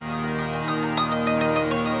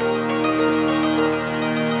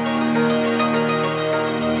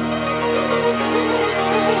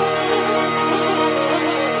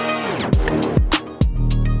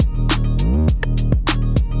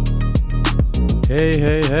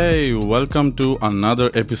Hey, welcome to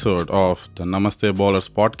another episode of the Namaste Ballers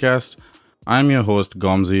podcast. I'm your host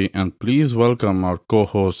Gomzi, and please welcome our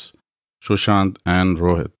co-hosts Sushant and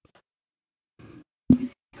Rohit.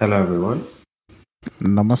 Hello, everyone.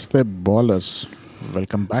 Namaste, ballers.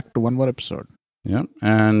 Welcome back to one more episode. Yeah,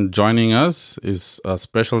 and joining us is a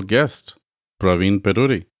special guest, Praveen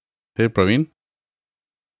Peruri. Hey, Praveen.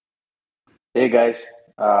 Hey guys,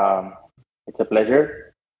 it's a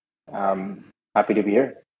pleasure. Happy to be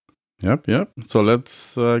here. Yep. So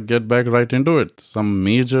let's get back right into it. Some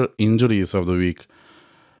major injuries of the week.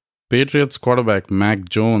 Patriots quarterback Mac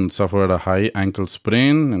Jones suffered a high ankle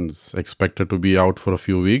sprain and is expected to be out for a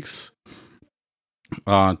few weeks.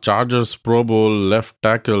 Chargers Pro Bowl left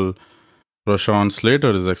tackle Rashawn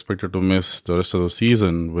Slater is expected to miss the rest of the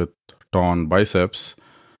season with torn biceps.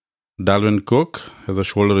 Dalvin Cook has a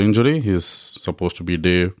shoulder injury. He's supposed to be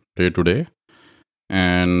day to day.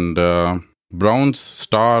 And Browns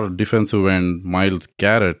star defensive end Myles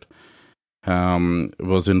Garrett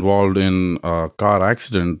was involved in a car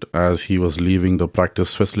accident as he was leaving the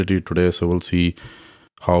practice facility today. So we'll see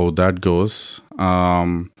how that goes.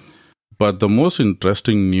 But the most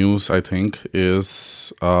interesting news, I think,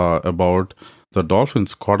 is about the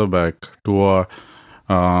Dolphins quarterback Tua,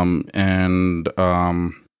 and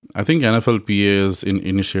I think NFLPA is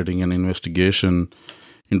initiating an investigation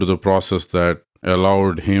into the process that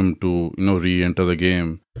allowed him to, re-enter the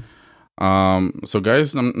game. So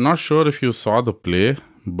guys, I'm not sure if you saw the play,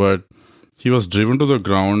 but he was driven to the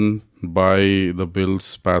ground by the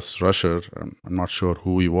Bills pass rusher. I'm not sure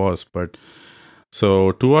who he was, but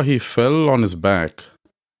so Tua, he fell on his back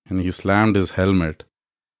and he slammed his helmet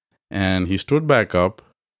and he stood back up,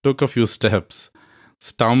 took a few steps,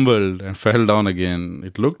 stumbled and fell down again.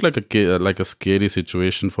 It looked like a scary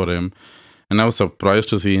situation for him. And I was surprised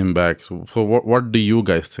to see him back. So what do you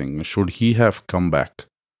guys think? Should he have come back?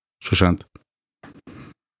 Sushant?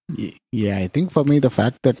 Yeah, I think for me, the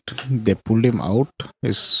fact that they pulled him out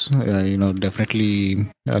is, definitely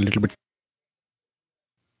a little bit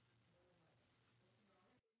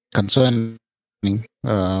concerning.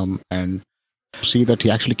 And see that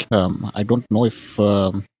he actually, I don't know if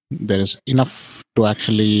there is enough to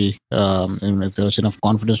actually, if there was enough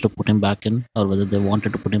confidence to put him back in, or whether they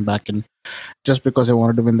wanted to put him back in just because they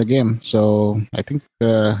wanted to win the game. So I think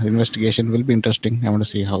the investigation will be interesting. I want to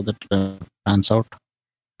see how that pans out.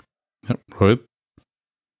 Yep. Rohit?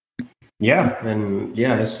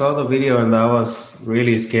 Yeah, I saw the video and that was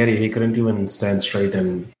really scary. He couldn't even stand straight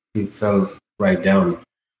and he fell right down.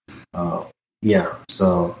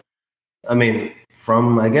 So I mean,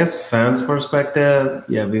 from, I guess, fans' perspective,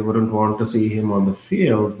 we wouldn't want to see him on the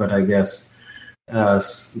field, but I guess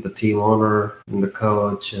as the team owner and the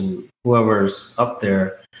coach and whoever's up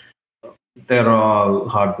there, they're all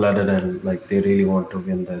hot-blooded and like they really want to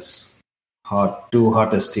win this. Two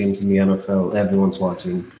hottest teams in the NFL, everyone's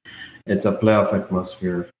watching. It's a playoff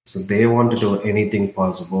atmosphere. So they want to do anything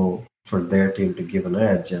possible for their team to give an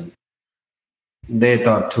edge, and they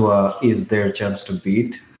thought Tua is their chance to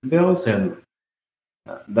beat Bills, and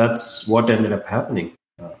that's what ended up happening.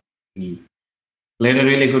 He played a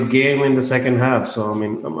really good game in the second half, so I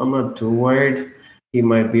mean, I'm not too worried. He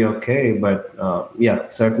might be okay, but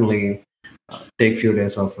certainly take a few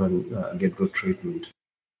days off and get good treatment.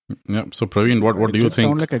 Yeah. So Praveen, what do you think?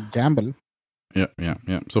 Sound like a gamble. Yeah.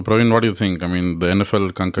 So Praveen, what do you think? I mean, the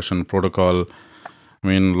NFL concussion protocol. I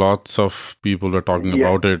mean, lots of people are talking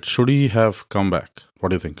about it. Should he have come back? What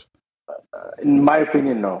do you think? In my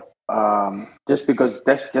opinion, no. Just because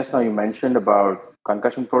just now you mentioned about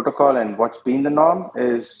concussion protocol, and what's been the norm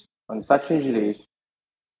is on such injuries,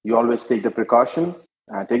 you always take the precaution,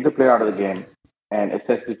 take the player out of the game, and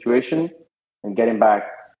assess the situation and get him back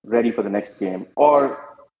ready for the next game, or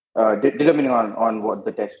depending on what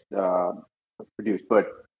the test produced.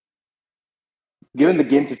 But given the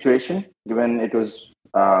game situation, given it was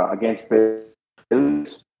against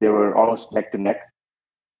Bills, they were almost neck to neck.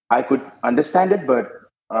 I could understand it, but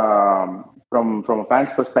from a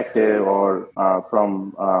fan's perspective or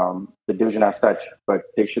from the division as such, but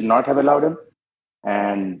they should not have allowed him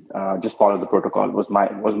and just follow the protocol. Was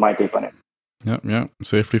my take on it. Yeah.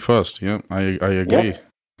 Safety first. Yeah, I agree.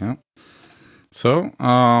 Yeah. So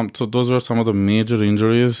those were some of the major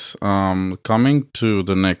injuries. Coming to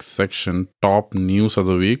the next section, top news of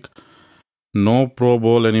the week. No Pro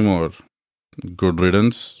Bowl anymore. Good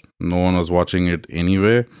riddance. No one was watching it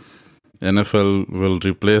anyway. NFL will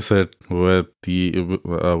replace it with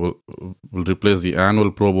will replace the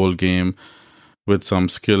annual Pro Bowl game with some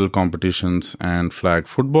skill competitions and flag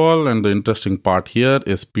football. And the interesting part here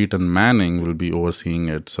is Peyton Manning will be overseeing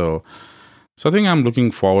it. So So I think I'm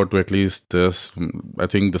looking forward to at least this. I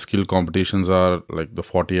think the skill competitions are like the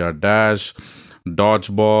 40-yard dash,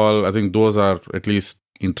 dodgeball. I think those are at least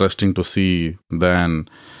interesting to see than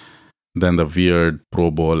the weird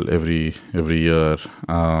Pro Bowl every year.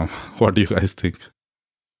 What do you guys think?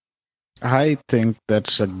 I think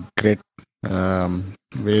that's a great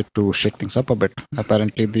way to shake things up a bit.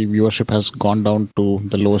 Apparently, the viewership has gone down to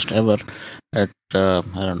the lowest ever at, I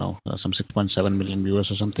don't know, some 6.7 million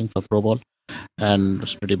viewers or something for Pro Bowl. And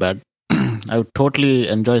it's pretty bad. I would totally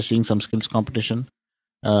enjoy seeing some skills competition.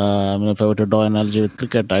 If I were to draw an analogy with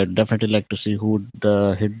cricket, I'd definitely like to see who would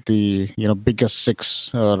hit the biggest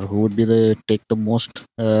six, or who would be take the most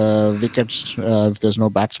wickets if there's no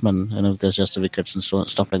batsman, and if there's just the wickets and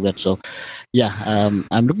stuff like that. So, yeah,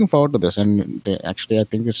 I'm looking forward to this, and actually, I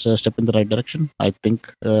think it's a step in the right direction. I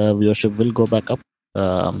think viewership will go back up.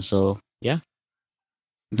 So, yeah,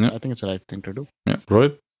 I think it's the right thing to do. Yeah,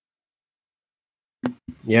 Rohit.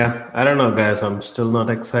 Yeah, I don't know, guys. I'm still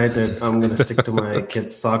not excited. I'm going to stick to my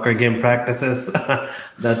kids' soccer game practices.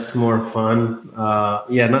 That's more fun.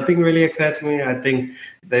 Yeah, nothing really excites me. I think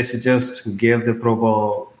they should just give the Pro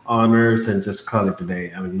Bowl honors and just call it a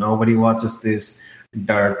day. I mean, nobody watches these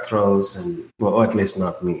dart throws, and well, at least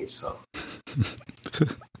not me. So,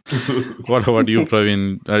 What about you,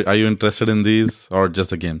 Praveen? Are you interested in these or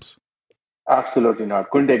just the games? Absolutely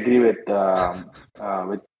not. Couldn't agree with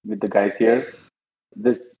the guys here.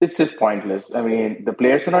 It's just pointless. I mean, the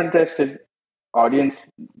players are not interested, audience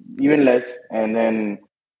even less, and then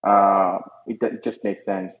it just makes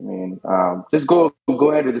sense. I mean, just go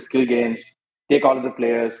ahead with the skill games. Take all of the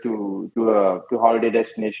players to a holiday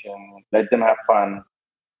destination. Let them have fun.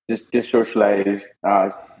 Just socialize.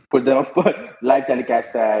 Put them up for live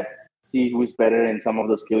telecast that. See who's better in some of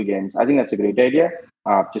those skill games. I think that's a great idea.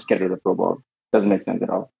 Just get rid of the Pro Bowl. Doesn't make sense at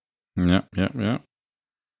all. Yeah.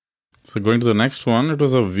 So going to the next one, it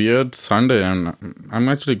was a weird Sunday, and I'm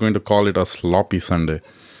actually going to call it a sloppy Sunday.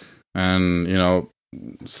 And,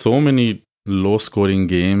 so many low-scoring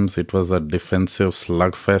games. It was a defensive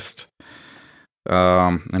slugfest.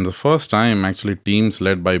 And the first time, actually, teams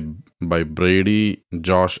led by Brady,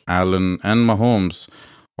 Josh Allen, and Mahomes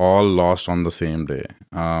all lost on the same day.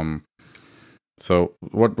 So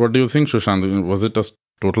what do you think, Sushant? Was it a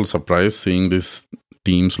total surprise seeing these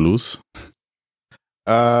teams lose?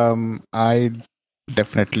 I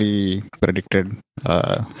definitely predicted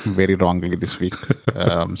very wrongly this week.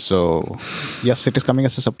 So, yes, it is coming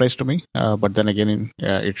as a surprise to me. But then again,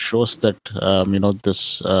 it shows that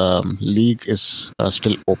this league is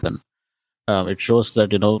still open. It shows that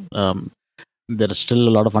there is still a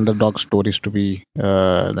lot of underdog stories to be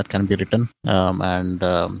that can be written, and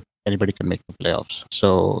anybody can make the playoffs.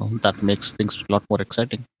 So that makes things a lot more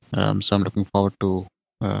exciting. So I'm looking forward to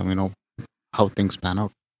how things pan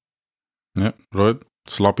out. Yeah, Rohit,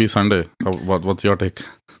 sloppy Sunday. What's your take?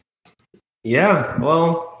 Yeah,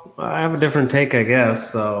 well, I have a different take, I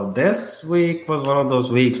guess. So this week was one of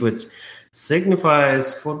those weeks which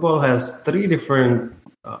signifies football has three different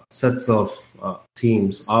sets of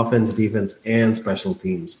teams: offense, defense, and special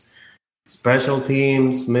teams. Special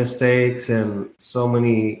teams, mistakes, and so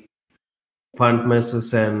many punt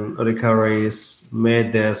misses and recoveries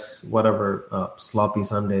made this sloppy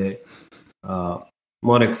Sunday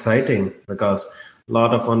more exciting, because a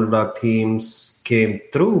lot of underdog teams came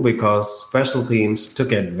through because special teams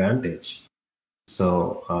took advantage.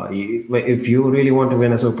 So if you really want to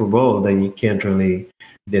win a Super Bowl, then you can't really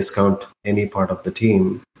discount any part of the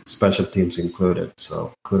team, special teams included.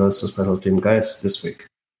 So kudos to special team guys this week.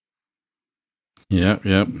 Yeah.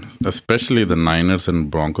 Especially the Niners and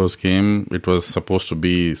Broncos game. It was supposed to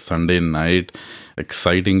be Sunday night,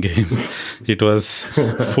 exciting game. It was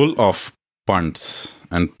full of punts,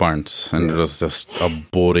 and it was just a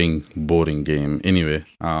boring game. Anyway,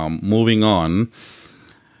 moving on.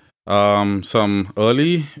 Some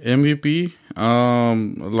early MVP,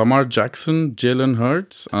 Lamar Jackson, Jalen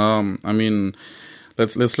Hurts.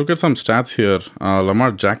 Let's look at some stats here.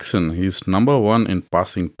 Lamar Jackson, he's number 1 in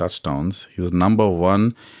passing touchdowns. He's number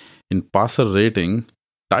 1 in passer rating,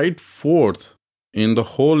 tied 4th in the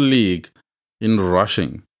whole league in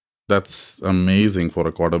rushing. That's amazing for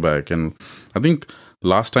a quarterback. And I think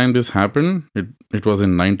last time this happened, it was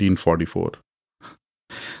in 1944.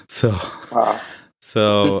 So,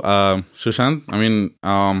 Sushant,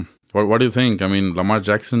 what do you think? Lamar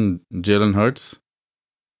Jackson, Jalen Hurts,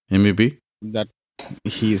 MVP? That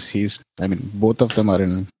he's both of them are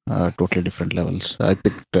in totally different levels. I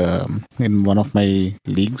picked in one of my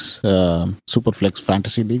leagues, Superflex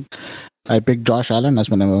Fantasy League, I picked Josh Allen as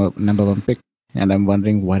my number 1 pick. And I'm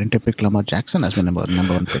wondering, why didn't I pick Lamar Jackson as my number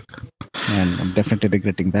 1 pick? And I'm definitely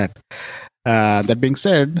regretting that. That being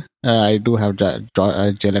said, I do have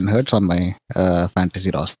Jalen Hurts on my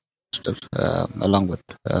fantasy roster, along with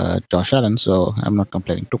Josh Allen, so I'm not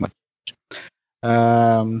complaining too much.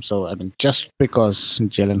 So I mean, just because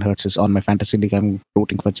Jalen Hurts is on my fantasy league, I'm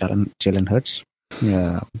rooting for Jalen Hurts.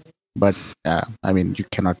 Yeah, but I mean, you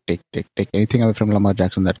cannot take anything away from Lamar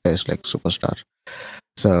Jackson. That guy is like superstar.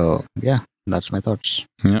 So yeah, that's my thoughts.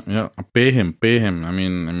 Yeah. Pay him. I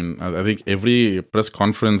mean, I think every press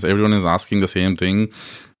conference, everyone is asking the same thing.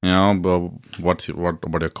 What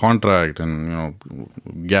about your contract and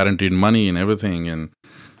guaranteed money and everything. And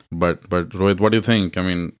but Rohit, what do you think? I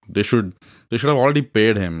mean, they should have already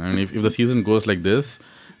paid him. I mean, if the season goes like this,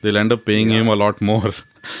 they'll end up paying him a lot more.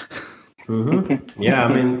 Mm-hmm. Yeah,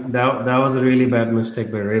 I mean that was a really bad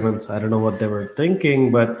mistake by Ravens. I don't know what they were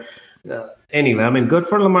thinking, but anyway, I mean, good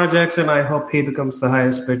for Lamar Jackson. I hope he becomes the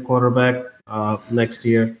highest paid quarterback next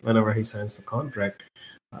year whenever he signs the contract.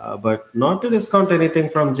 But not to discount anything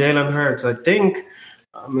from Jalen Hurts.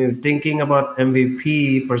 I mean, thinking about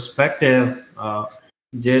MVP perspective,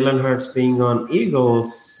 Jalen Hurts being on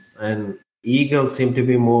Eagles, and Eagles seem to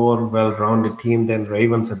be more well-rounded team than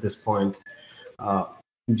Ravens at this point.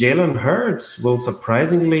 Jalen Hurts will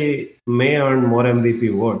surprisingly may earn more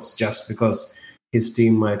MVP votes just because his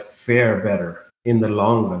team might fare better in the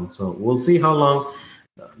long run. So we'll see how long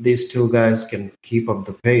these two guys can keep up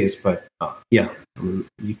the pace. But I mean,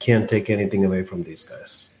 you can't take anything away from these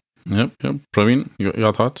guys. Yep. Praveen,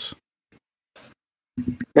 your thoughts?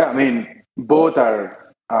 Yeah, I mean, both are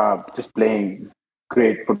just playing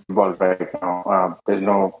great football right now. There's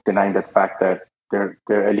no denying the fact that they're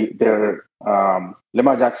elite.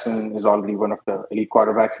 Lamar Jackson is already one of the elite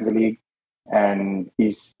quarterbacks in the league, and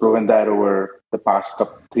he's proven that over the past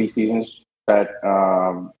 3 seasons that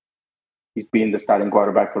he's been the starting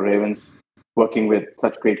quarterback for Ravens, working with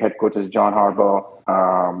such great head coaches, John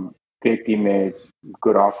Harbaugh, great teammates,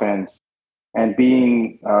 good offense, and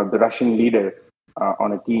being the rushing leader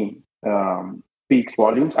on a team speaks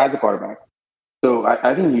volumes as a quarterback. So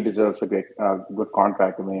I think he deserves a good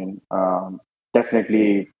contract. I mean,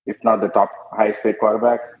 definitely, if not the top highest paid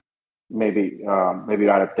quarterback, maybe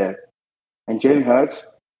right up there. And Jalen Hurts,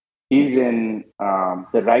 he's in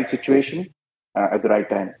the right situation at the right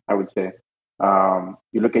time, I would say.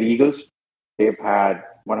 You look at Eagles, they've had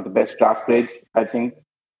one of the best draft grades, I think,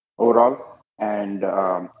 overall, and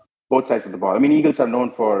both sides of the ball. I mean, Eagles are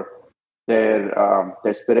known for their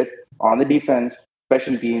spirit on the defense,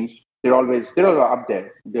 special teams. They're always up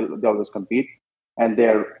there. They always compete, and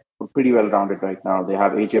they're pretty well rounded right now. They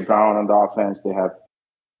have AJ Brown on the offense. They have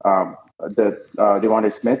the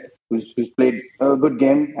Devontae Smith, who's played a good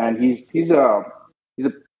game, and he's a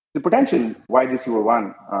potential wide receiver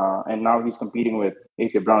one, and now he's competing with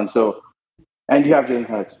AJ Brown. So, and you have Jalen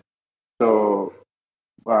Hurts. So,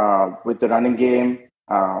 with the running game,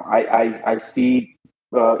 I see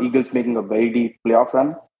Eagles making a very deep playoff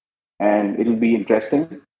run, and it'll be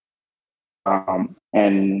interesting.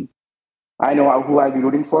 And I know who I'll be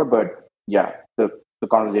rooting for, but yeah, the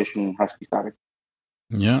conversation has to be started.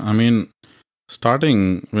 Yeah, I mean,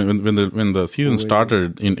 starting when the season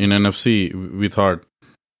started in NFC, we thought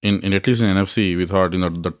at least in NFC, we thought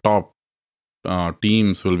the top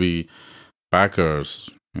teams will be Packers,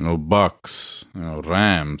 Bucks,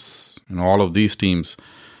 Rams, all of these teams.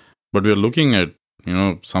 But we're looking at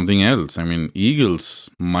something else. I mean, Eagles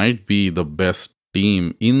might be the best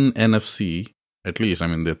team in NFC. At least, I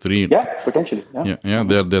mean, they're 3. Yeah, potentially. Yeah.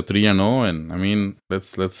 They're 3-0, and I mean,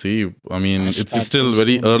 let's see. I mean, it's still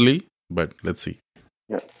very early, but let's see.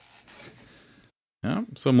 Yeah.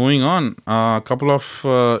 So moving on, a couple of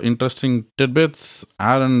interesting tidbits.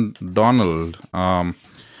 Aaron Donald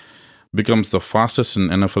becomes the fastest in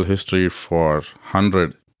NFL history for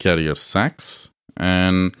 100 career sacks,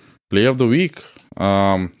 and Play of the Week,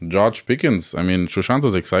 George Pickens. I mean, Sushant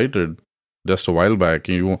was excited just a while back.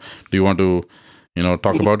 Do you want to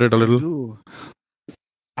talk about it a little?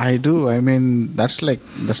 I do. I mean, that's like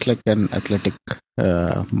an athletic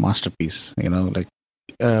masterpiece.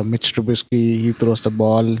 Mitch Trubisky, he throws the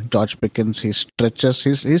ball. George Pickens, he stretches.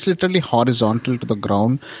 He's literally horizontal to the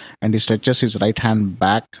ground, and he stretches his right hand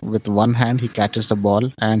back with one hand. He catches the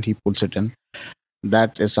ball and he pulls it in.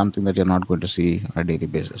 That is something that you're not going to see on a daily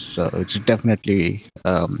basis. So it's definitely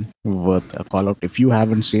worth a call out. If you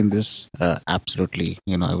haven't seen this, absolutely,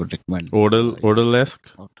 I would recommend. Odell-esque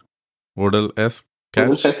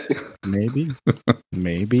catch? Maybe.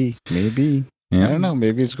 Yeah. I don't know.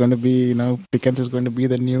 Maybe it's going to be, Pickens is going to be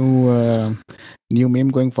the new meme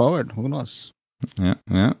going forward. Who knows?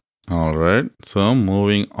 Yeah. All right. So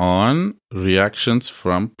moving on, reactions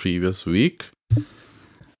from previous week.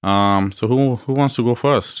 So who wants to go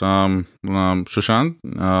first? Sushant,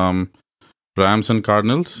 Rams and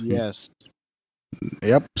Cardinals. Yes.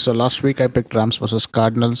 Yep. So last week I picked Rams versus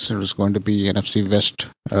Cardinals. It was going to be NFC West,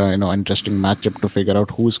 interesting matchup to figure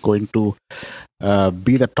out who's going to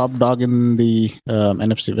be the top dog in the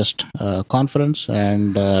NFC West conference,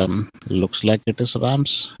 and looks like it is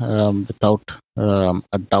Rams without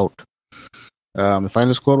a doubt. The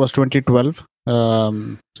final score was 20-12.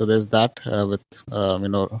 So there's that with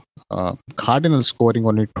Cardinals scoring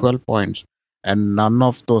only 12 points, and none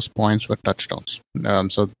of those points were touchdowns.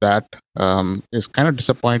 So that is kind of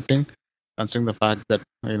disappointing, considering the fact that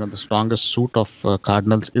the strongest suit of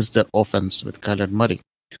Cardinals is their offense with Kyler Murray.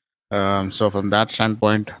 So from that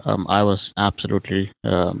standpoint, I was absolutely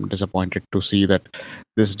disappointed to see that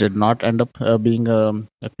this did not end up being a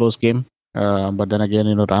close game. But then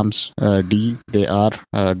again, Rams D, they are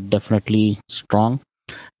definitely strong,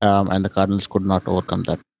 and the Cardinals could not overcome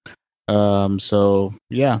that. So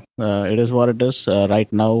yeah, it is what it is. Right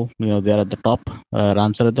now, they are at the top.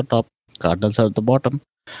 Rams are at the top. Cardinals are at the bottom.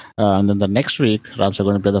 And then the next week, Rams are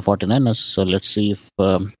going to play the 49ers. So let's see if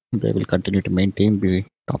they will continue to maintain the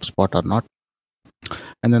top spot or not.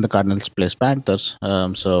 And then the Cardinals plays Panthers.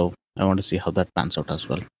 So I want to see how that pans out as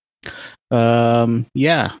well.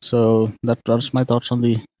 Yeah, so that was my thoughts on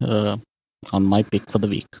the on my pick for the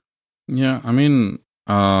week. Yeah, I mean,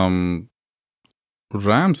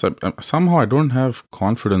 Rams, somehow I don't have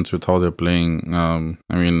confidence with how they're playing.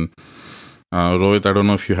 Rohit, I don't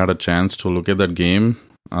know if you had a chance to look at that game,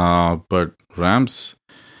 but Rams,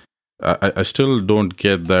 I still don't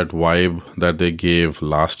get that vibe that they gave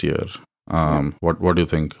last year. What do you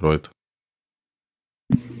think, Rohit?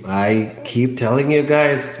 I keep telling you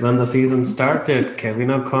guys, when the season started,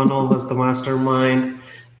 Kevin O'Connell was the mastermind.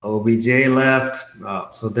 OBJ left,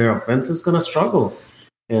 so their offense is going to struggle.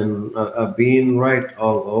 And being right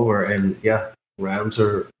all over. And yeah, Rams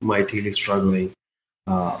are mightily struggling.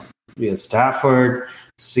 Stafford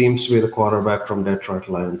seems to be the quarterback from Detroit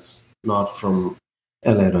Lions, not from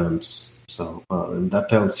LA Rams. So and that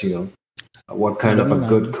tells you what kind of a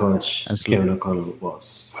good coach Kevin O'Connell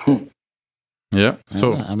was. Yeah.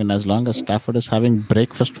 So as long as Stafford is having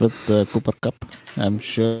breakfast with Cooper Kupp, I'm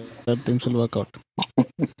sure that things will work out.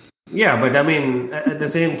 Yeah, but at the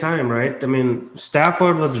same time, right?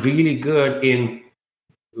 Stafford was really good in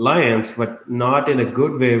Lions, but not in a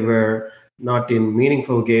good way, where not in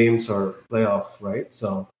meaningful games or playoff, right?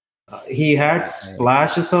 So he had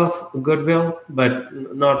splashes of goodwill, but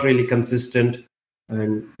not really consistent,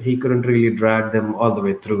 and he couldn't really drag them all the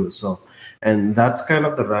way through. So, and that's kind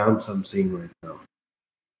of the Rams I'm seeing right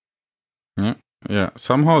now. Yeah.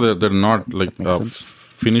 Somehow they're not like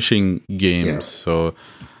finishing games. Yeah.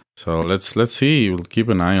 So let's see. We'll keep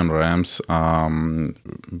an eye on Rams.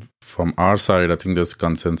 From our side, I think there's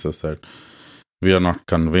consensus that we are not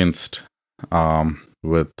convinced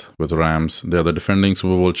with Rams. They're the defending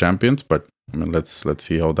Super Bowl champions, but let's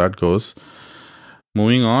see how that goes.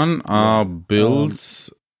 Moving on, Bills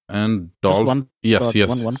and Dolphins. Yes.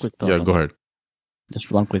 One quick thought. Yeah, go ahead. Just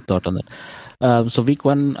one quick thought on that. So week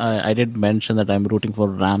one, I did mention that I'm rooting for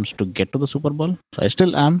Rams to get to the Super Bowl. So I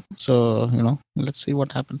still am. So let's see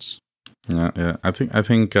what happens. Yeah. I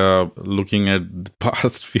think looking at the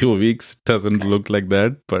past few weeks doesn't look like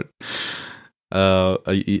that. But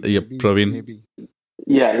Praveen. Maybe.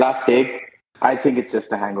 Yeah, last take. I think it's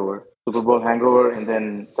just a hangover, Super Bowl hangover, and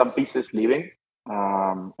then some pieces leaving,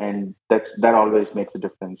 and that always makes a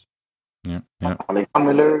difference. Yeah. Like Von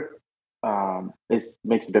Miller.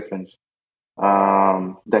 Makes a difference.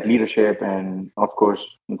 That leadership, and of course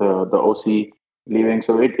the OC leaving,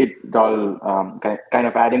 so it all kind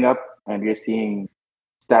of adding up, and we're seeing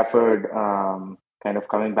Stafford kind of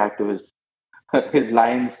coming back to his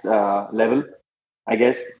Lions level, I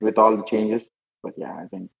guess, with all the changes. But yeah, I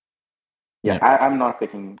think I'm not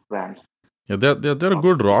picking Rams. Yeah, they're a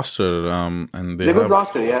good roster, and they're a good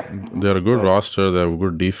roster. Yeah, they're a good roster. They have a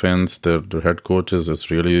good defense. Their head coach is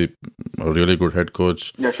really a really good head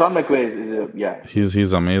coach. Yeah, Sean McVay is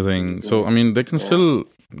he's amazing. Yeah. So they can still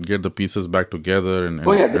get the pieces back together.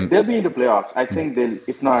 They'll be in the playoffs. I think they'll,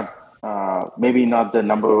 if not, maybe not the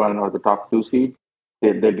number one or the top 2 seed.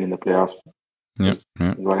 They'll be in the playoffs. Yeah,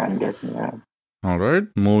 is what I'm guessing. Yeah. All right,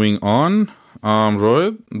 moving on.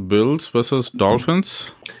 Rohit, Bills versus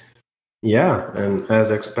Dolphins. Yeah, and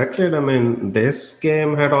as expected, this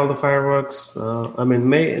game had all the fireworks.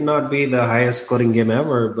 May not be the highest scoring game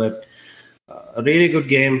ever, but a really good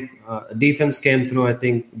game. Defense came through. I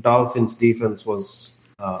think Dolphins defense was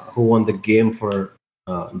who won the game for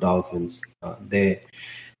Dolphins. They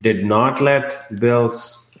did not let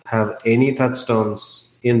Bills have any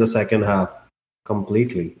touchdowns in the second half.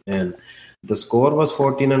 completely. And the score was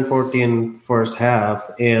 14-14 first half,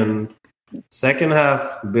 and second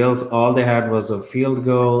half, Bills, all they had was a field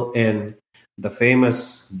goal, and the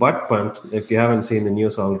famous butt punt, if you haven't seen the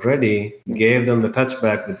news already, gave them the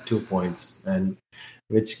touchback with 2 points, and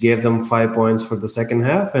which gave them 5 points for the second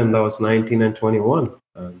half, and that was 19-21.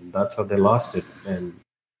 And that's how they lost it. And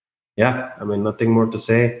yeah, I mean, nothing more to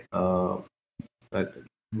say. But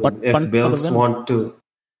If punt for the Bills win. want to,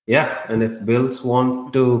 yeah, and if Bills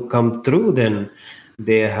want to come through, then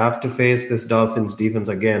they have to face this Dolphins defense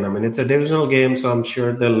again. I mean, it's a divisional game, so I'm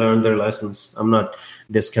sure they'll learn their lessons. I'm not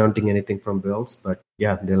discounting anything from Bills, but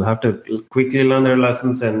yeah, they'll have to quickly learn their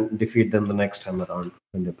lessons and defeat them the next time around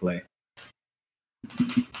when they play.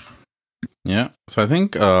 Yeah, so I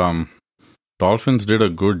think Dolphins did a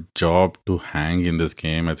good job to hang in this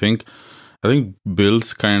game. I think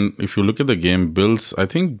Bills if you look at the game, Bills I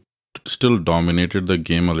think still dominated the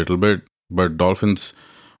game a little bit, but Dolphins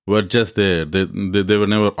were just there. They were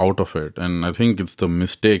never out of it, and I think it's the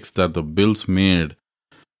mistakes that the Bills made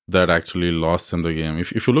that actually lost them the game.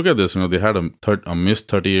 If you look at this, they had a missed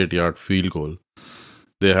 38-yard field goal.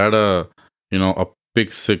 They had a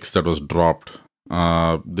pick six that was dropped.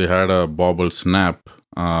 They had a bobble snap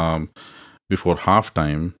before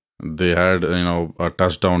halftime. They had a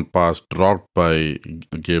touchdown pass dropped by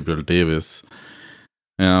Gabriel Davis.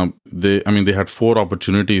 They had 4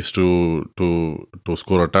 opportunities to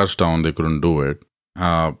score a touchdown. They couldn't do it.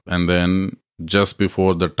 And then just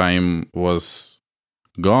before the time was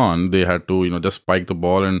gone, they had to just spike the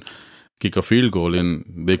ball and kick a field goal, and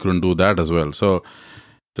they couldn't do that as well. So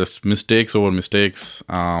just mistakes over mistakes.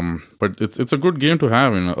 But it's a good game to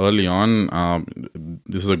have early on.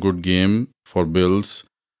 This is a good game for Bills.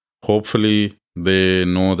 Hopefully they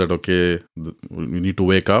know that we need to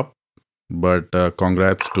wake up. But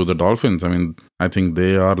congrats to the Dolphins. I mean, I think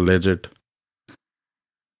they are legit.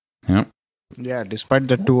 Yeah. Yeah, despite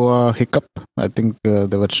the 2 hiccup, I think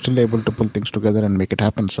they were still able to pull things together and make it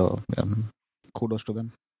happen. So kudos to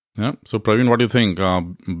them. Yeah. So Praveen, what do you think?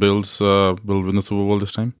 Bills will win the Super Bowl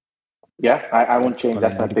this time? Yeah, I won't change.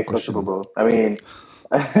 That's my pick for Super Bowl. I mean,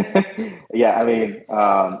 yeah. I mean,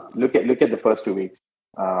 look at the first 2 weeks,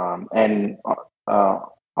 and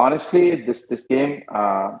honestly, this game,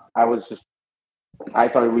 I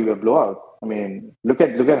thought we were blowout. I mean, look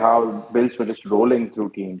at how Bills were just rolling through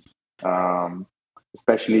teams,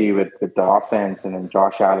 especially with the offense, and then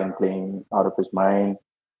Josh Allen playing out of his mind,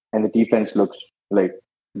 and the defense looks like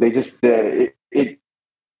they just it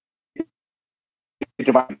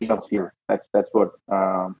reminds me of here. That's what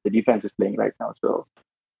the defense is playing right now. So,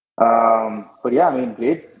 but yeah, I mean,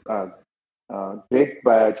 great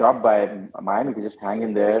job by Miami to just hang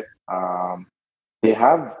in there. They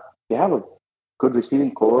have a good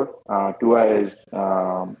receiving core. Tua is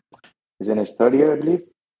in his 3rd year, I believe,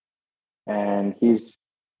 and he's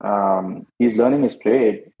learning his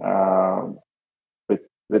trade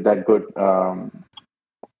with that good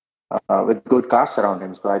with good cast around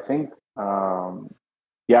him. So I think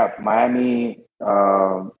Miami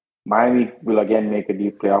will again make a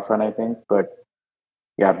deep playoff run, I think. But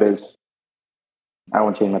yeah, Bills. I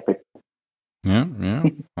won't change my pick. Yeah.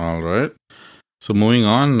 All right. So moving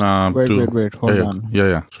on. Wait. Hold on.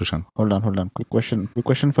 Yeah. Sushant. Hold on. Quick question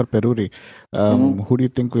for Peruri. Who do you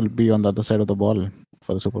think will be on the other side of the ball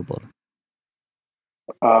for the Super Bowl?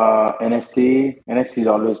 NFC's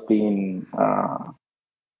always been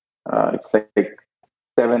it's like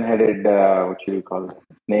 7-headed. What should you call it?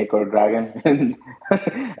 Snake or dragon?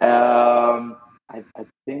 I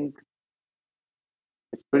think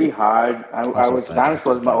it's pretty hard. Rams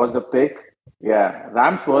was the pick. Yeah,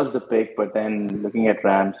 Rams was the pick, but then looking at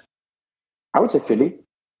Rams, I would say Philly.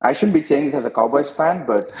 I shouldn't be saying this as a Cowboys fan,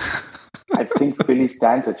 but I think Philly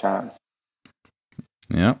stands a chance.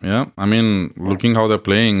 Yeah. I mean, looking how they're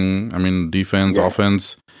playing, I mean, defense,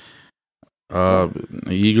 offense,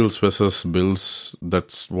 Eagles versus Bills,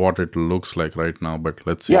 that's what it looks like right now, but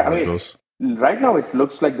let's see how it goes. Right now, it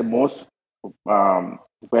looks like the most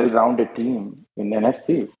well-rounded team in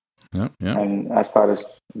NFC. Yeah. And as far as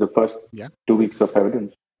the first 2 weeks of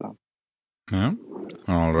evidence. So. Yeah.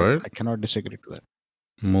 All right. I cannot disagree to that.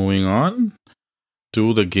 Moving on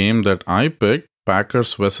to the game that I picked,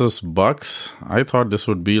 Packers versus Bucks. I thought this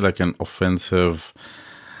would be like an offensive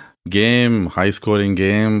game, high-scoring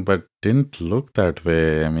game, but didn't look that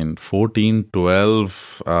way. I mean,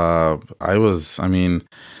 14-12. I was,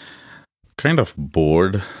 kind of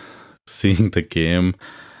bored seeing the game.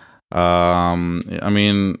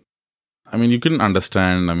 You couldn't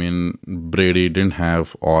understand. I mean, Brady didn't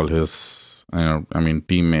have all his,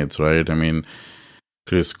 teammates, right? I mean,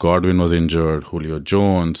 Chris Godwin was injured. Julio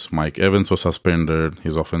Jones, Mike Evans was suspended.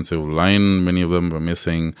 His offensive line, many of them were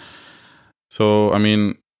missing. So, I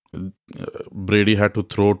mean, Brady had to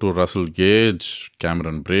throw to Russell Gage,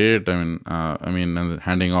 Cameron Braid. And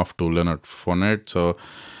handing off to Leonard Fournette. So,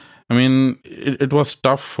 I mean, it was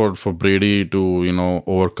tough for Brady to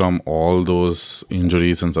overcome all those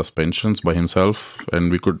injuries and suspensions by himself, and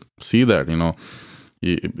we could see that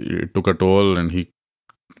it took a toll, and he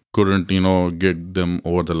couldn't get them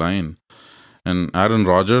over the line. And Aaron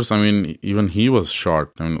Rodgers, I mean, even he was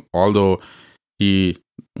short. I mean, although he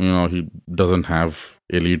doesn't have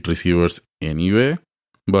elite receivers anyway,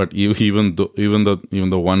 but even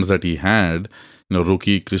the ones that he had,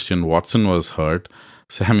 rookie Christian Watson was hurt,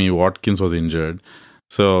 Sammy Watkins was injured.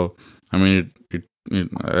 So I mean,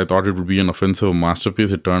 I thought it would be an offensive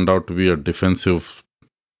masterpiece. It turned out to be a defensive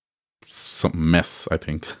mess, I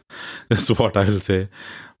think. That's what I will say.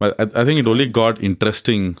 But I think it only got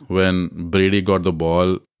interesting when Brady got the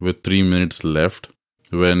ball with 3 minutes left,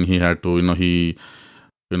 when he had to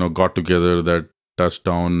got together that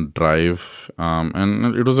touchdown drive,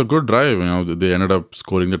 and it was a good drive. They ended up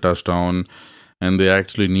scoring the touchdown, and they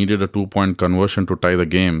actually needed a 2-point conversion to tie the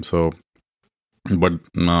game. So, but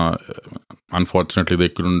unfortunately, they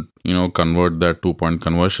couldn't convert that 2-point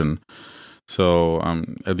conversion. So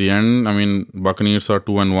at the end, I mean, Buccaneers are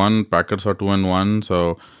 2-1, Packers are 2-1.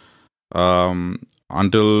 So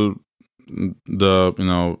until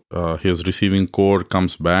his receiving core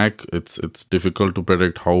comes back, it's difficult to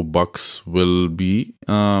predict how Bucks will be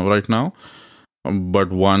right now.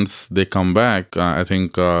 But once they come back, I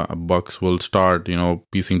think Bucks will start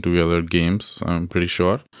piecing together games. I'm pretty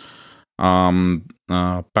sure.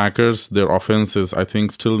 Packers, their offense is, I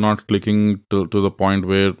think, still not clicking to the point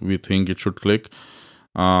where we think it should click.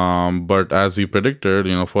 But as we predicted,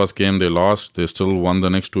 first game they lost, they still won the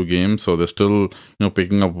next 2 games, so they're still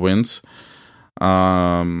picking up wins.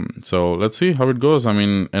 So let's see how it goes. I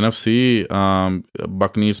mean, NFC,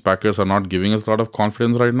 Buccaneers, Packers are not giving us a lot of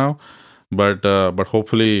confidence right now, but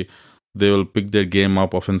hopefully they will pick their game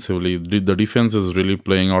up offensively. The defense is really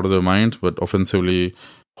playing out of their minds, but offensively,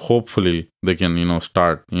 hopefully they can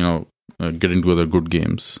start getting together good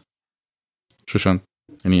games. Sushant,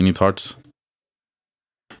 any thoughts?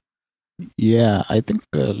 Yeah, I think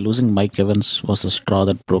losing Mike Evans was the straw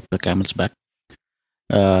that broke the camel's back,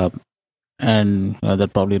 and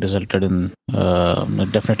that probably resulted in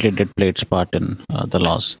definitely did play its part in the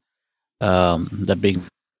loss. That being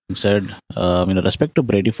said, respect to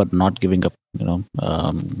Brady for not giving up.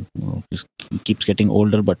 He keeps getting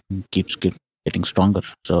older, but keeps getting stronger.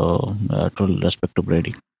 So, total respect to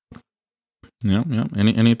Brady. Yeah.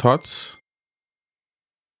 Any thoughts,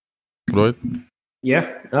 Rohit?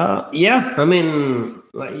 Yeah. I mean,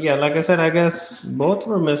 like I said, I guess both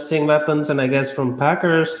were missing weapons, and I guess from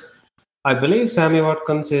Packers, I believe Sammy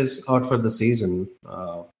Watkins is out for the season.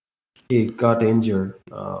 He got injured.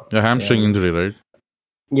 A hamstring injury, right?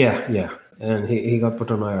 Yeah. And he got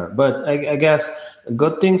put on IR. But I guess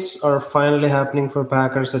good things are finally happening for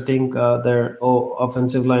Packers. I think their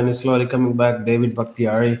offensive line is slowly coming back. David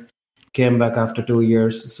Bakhtiari came back after 2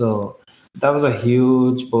 years. So that was a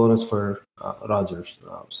huge bonus for Rodgers.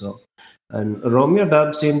 And Romeo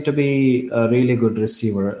Doubs seemed to be a really good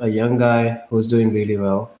receiver, a young guy who's doing really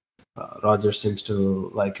well. Rodgers seems to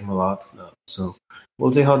like him a lot. So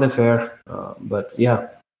we'll see how they fare. But yeah,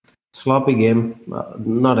 sloppy game,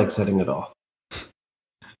 not exciting at all.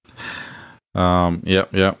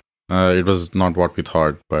 Yeah. It was not what we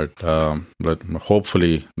thought, but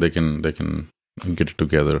hopefully they can get it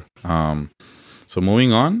together. So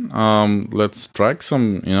moving on, let's track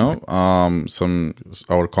some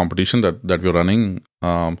our competition that we're running,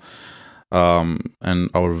 and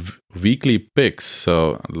our weekly picks.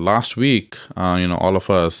 So last week, all of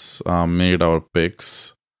us made our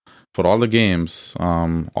picks for all the games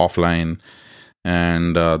offline,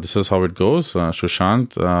 and this is how it goes.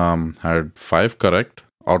 Sushant had 5 correct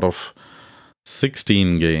out of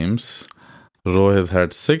 16 games. Rohit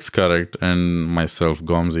had 6 correct, and myself,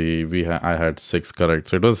 Gomzi, I had 6 correct.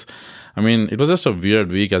 So it was just a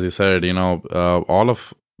weird week, as you said. All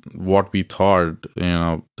of what we thought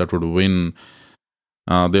that would win,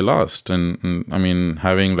 they lost, and I mean,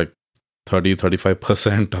 having like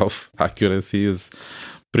 30-35% of accuracy is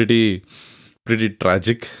pretty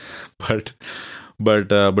tragic. But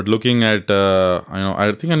looking at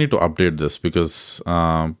I think I need to update this because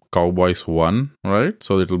Cowboys won, right?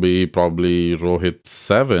 So it'll be probably Rohit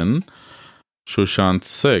 7, Sushant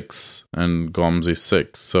 6, and Gomzi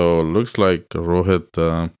 6. So looks like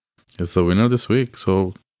Rohit is the winner this week.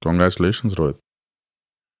 So congratulations, Rohit.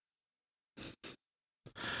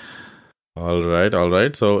 All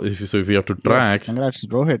right. So if we have to track, Yes, congrats,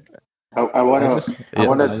 Rohit. I want I to. just, I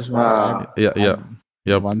want I just want to add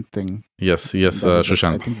Yep. one thing. Yes, That is that I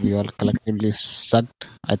Sushant. think we all collectively sucked.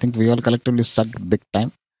 Big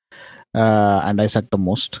time, and I sucked the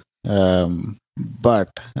most. But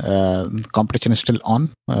competition is still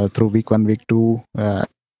on through week 1, week 2.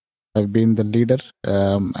 I've been the leader,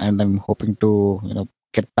 and I'm hoping to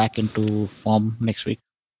get back into form next week.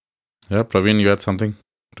 Yeah, Praveen, you had something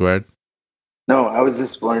to add? No, I was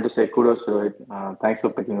just wanted to say kudos to it. Thanks for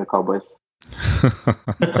picking the Cowboys.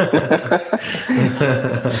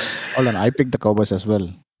 Hold on, I picked the Cowboys as well.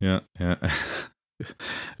 Yeah.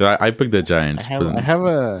 I picked the Giants. I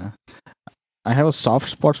have a soft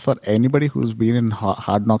spot for anybody who's been in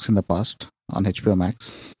Hard Knocks in the past on HBO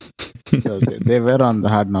Max. So they were on the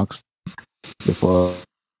Hard Knocks before,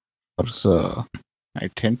 so I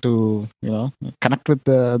tend to connect with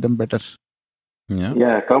them better.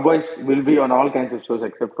 Yeah, Cowboys will be on all kinds of shows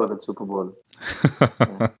except for the Super Bowl.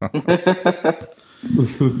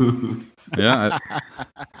 Yeah,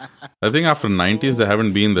 I think after 90s they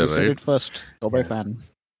haven't been there, You said right? it first, Cowboy fan.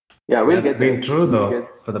 Yeah, we'll That's get there. been true though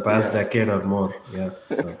for the past decade or more. Yeah,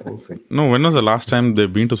 so we'll see. No, when was the last time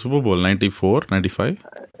they've been to Super Bowl? 94, 95?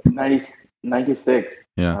 96.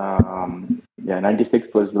 Yeah. 96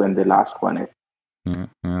 was when they last won it. Yeah.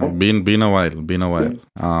 Been a while.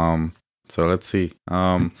 So let's see.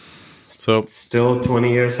 So Still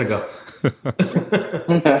 20 years ago.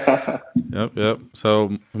 Yep.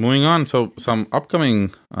 So moving on. So some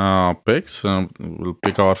upcoming picks. We'll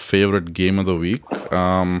pick our favorite game of the week.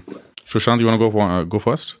 Sushant, you want to go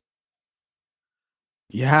first?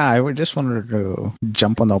 Yeah, I would just wanted to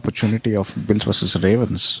jump on the opportunity of Bills versus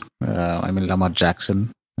Ravens. Lamar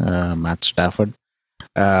Jackson, Matt Stafford.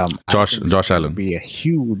 Josh Allen. Be a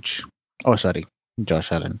huge. Oh, sorry,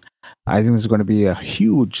 Josh Allen. I think this is going to be a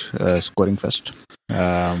huge scoring fest.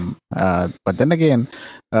 But then again,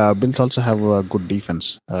 Bills also have a good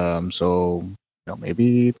defense. So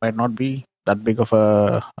maybe it might not be that big of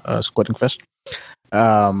a scoring fest.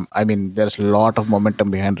 There's a lot of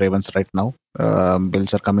momentum behind Ravens right now.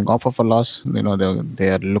 Bills are coming off of a loss. They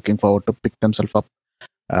are looking forward to pick themselves up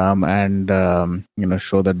and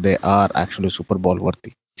show that they are actually Super Bowl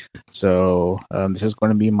worthy. So this is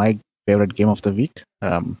going to be my favorite game of the week,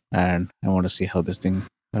 and I want to see how this thing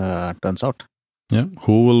turns out. Yeah.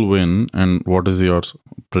 Who will win, and what is your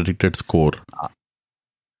predicted score?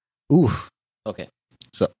 Okay.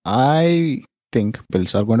 So I think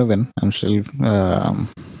Bills are going to win. I'm still in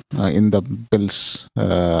the Bills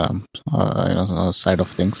side of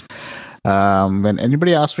things. When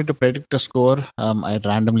anybody asks me to predict the score, I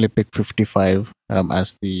randomly pick 55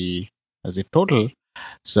 as the total.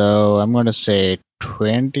 So I'm going to say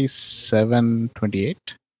 27-28.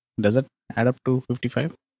 Does it add up to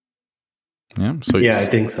 55? Yeah. So Yeah, I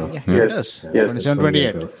think so. Yeah, Yes. it does. Yes.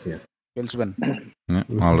 27-28. Bills, yeah. Bills win. yeah.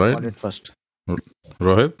 All right. Got it first.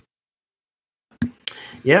 Rohit?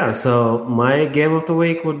 Yeah, so my game of the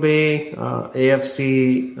week would be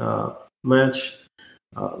AFC match,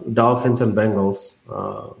 Dolphins and Bengals.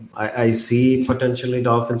 I see potentially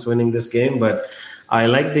Dolphins winning this game, but I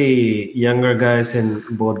like the younger guys in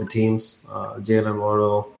both the teams, Jalen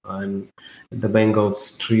Waddle and the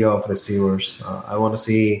Bengals trio of receivers. I want to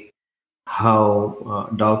see how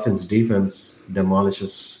Dolphins defense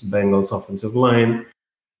demolishes Bengals offensive line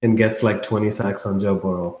and gets like 20 sacks on Joe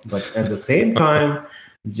Burrow. But at the same time,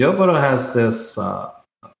 Joe Burrow has this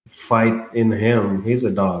fight in him. He's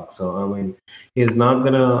a dog. So, he's not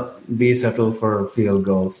going to be settled for field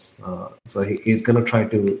goals. So he's going to try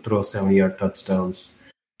to throw 70-yard touchdowns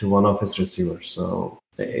to one of his receivers. So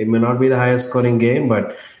it may not be the highest scoring game,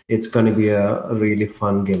 but it's going to be a really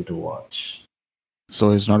fun game to watch. So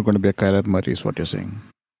it's not going to be a Kyler Murray, is what you're saying?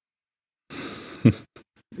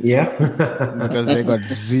 Yeah. Because they got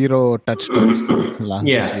 0 touchdowns last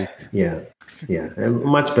week. Yeah. And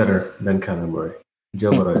much better than Kyler Murray.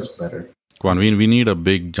 Joe Burrow is better. Come on, we need a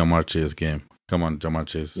big Jamar Chase game. Come on, Jamar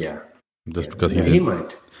Chase. Yeah. Just because he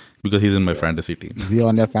might. Because he's in my fantasy team. Is he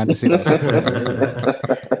on your fantasy list?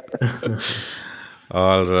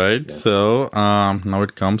 All right. Yeah. So now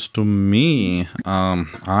it comes to me.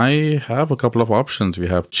 I have a couple of options. We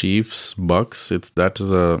have Chiefs, Bucks. That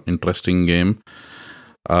is a interesting game.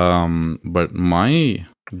 But my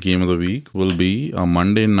game of the week will be a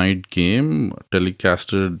Monday night game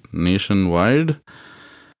telecasted nationwide.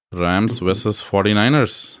 Rams versus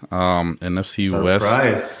 49ers. NFC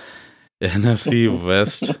Surprise. NFC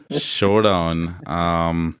West showdown.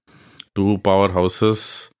 Two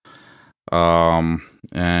powerhouses.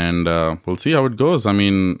 And we'll see how it goes.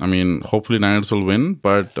 Hopefully Niners will win,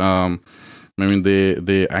 but I mean,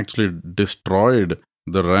 they actually destroyed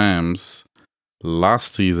the Rams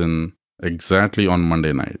last season exactly on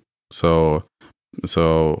Monday night. So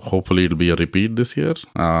hopefully it'll be a repeat this year.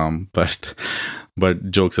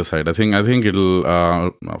 But jokes aside, I think it'll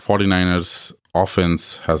 49ers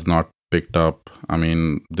offense has not picked up. I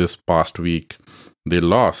mean, this past week they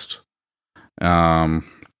lost to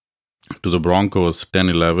the Broncos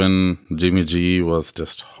 10-11. Jimmy G was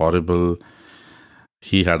just horrible.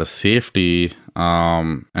 He had a safety,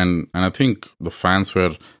 and I think the fans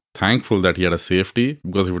were thankful that he had a safety,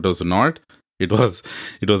 because if it was not, it was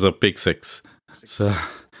a pick six.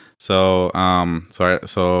 So I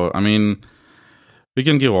mean, we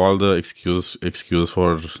can give all the excuse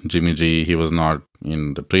for Jimmy G. He was not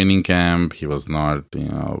in the training camp. He was not,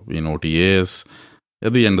 in OTAs.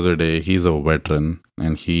 At the end of the day, he's a veteran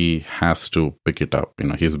and he has to pick it up.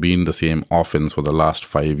 He's been the same offense for the last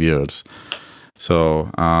 5 years. So,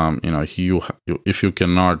 if you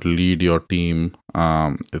cannot lead your team,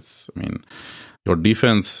 your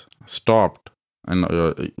defense stopped, and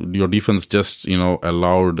your defense just,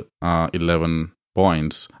 allowed 11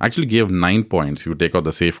 points. Actually gave 9 points. You take out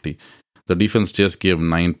the safety. The defense just gave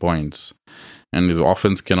 9 points, and the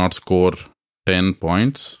offense cannot score 10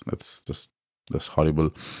 points. That's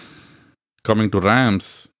horrible. Coming to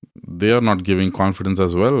Rams, they are not giving confidence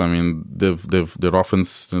as well. I mean, their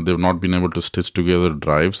offense, they've not been able to stitch together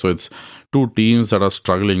drives. So it's two teams that are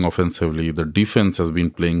struggling offensively. The defense has been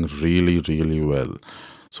playing really, really well.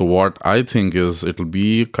 So what I think is it'll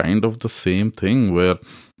be kind of the same thing, where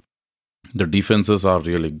the defenses are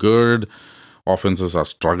really good, offenses are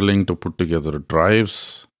struggling to put together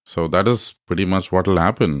drives. So that is pretty much what will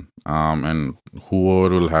happen. And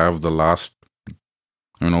whoever will have the last,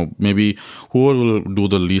 maybe whoever will do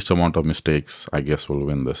the least amount of mistakes, I guess, will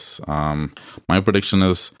win this. My prediction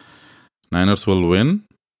is Niners will win.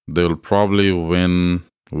 They will probably win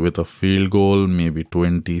with a field goal, maybe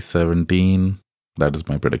 2017. That is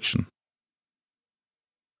my prediction.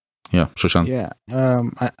 Yeah, Sushant. Yeah,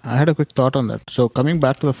 I had a quick thought on that. So coming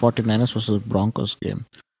back to the 49ers versus Broncos game,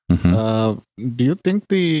 do you think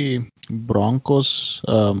the Broncos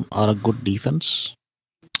are a good defense?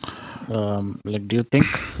 Do you think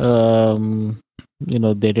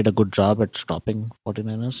they did a good job at stopping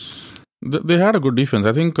 49ers? They had a good defense.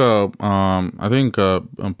 I think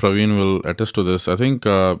Praveen will attest to this. I think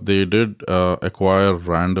they did acquire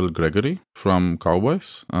Randall Gregory from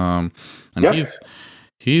Cowboys, and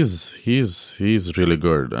he's really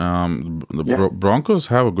good. The Broncos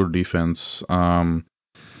have a good defense,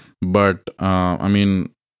 but I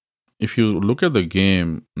mean, if you look at the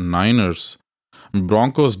game,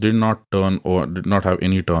 Broncos did not have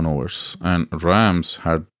any turnovers, and Rams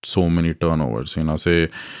had so many turnovers. Say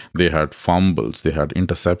they had fumbles, they had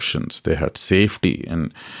interceptions, they had safety,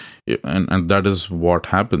 and that is what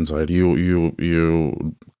happens, right?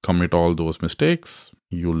 You commit all those mistakes,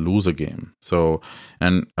 you lose a game. So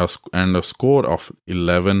and a score of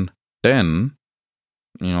 11-10,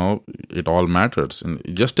 it all matters. And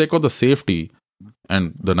just take out the safety,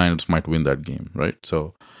 and the Niners might win that game, right?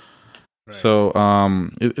 So. Right. So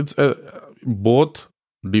it's both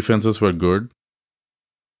defenses were good.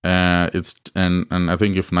 And I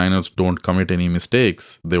think if Niners don't commit any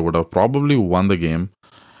mistakes, they would have probably won the game.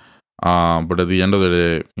 But at the end of the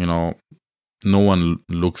day, no one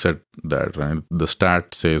looks at that, right? The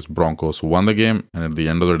stat says Broncos won the game, and at the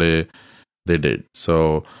end of the day, they did.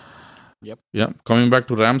 So, coming back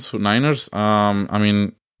to Rams Niners, I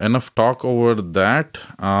mean, enough talk over that.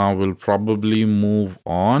 We'll probably move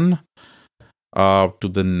on to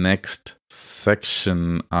the next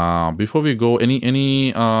section. Before we go,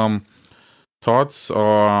 any thoughts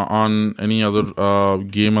on any other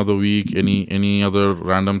game of the week? Any other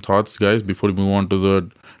random thoughts, guys, before we move on to the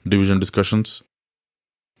division discussions?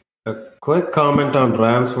 A quick comment on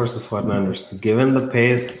Rams versus 49ers. Given the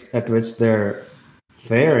pace at which they're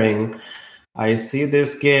faring, I see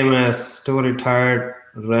this game as two retired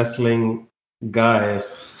wrestling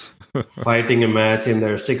guys fighting a match in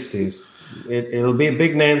their 60s. It'll be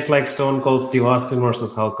big names like Stone Cold Steve Austin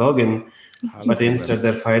versus Hulk Hogan, but instead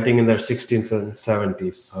they're fighting in their 60s and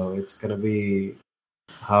 70s. So it's going to be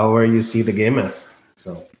however you see the game as.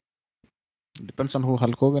 So it depends on who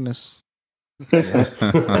Hulk Hogan is.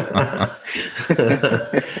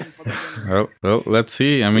 well, let's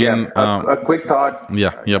see. I mean, a quick thought.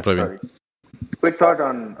 Praveen. Quick thought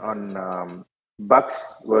on Bucks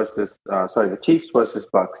versus the Chiefs versus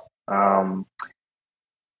Bucks.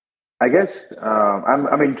 I guess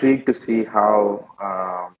I'm intrigued to see how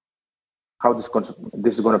this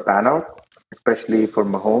is going to pan out, especially for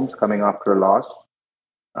Mahomes coming after a loss,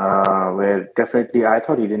 where definitely I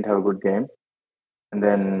thought he didn't have a good game. and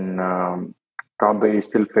then Tom Brady is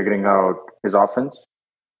still figuring out his offense,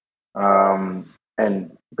 and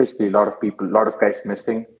basically a lot of guys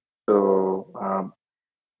missing. So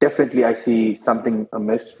definitely, I see something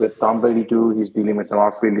amiss with Tom Brady too. He's dealing with some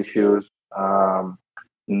off-field issues.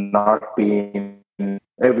 Not being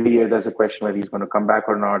every year, there's a question whether he's going to come back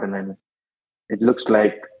or not, and then it looks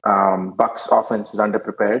like Bucks offense is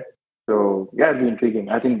underprepared. So yeah, it'll be intriguing.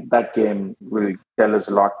 I think that game will tell us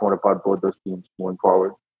a lot more about both those teams moving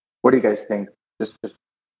forward. What do you guys think? Just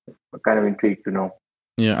kind of intrigued to know.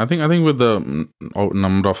 Yeah, I think with the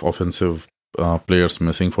number of offensive players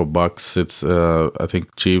missing for Bucks, it's I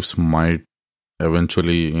think Chiefs might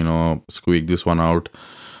eventually squeak this one out.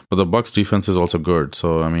 But the Bucks defense is also good,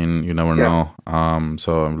 so I mean you never know.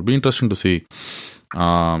 So it'll be interesting to see.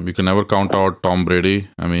 You can never count out Tom Brady.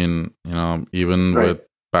 I mean, even with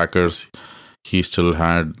Packers, he still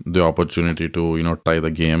had the opportunity to tie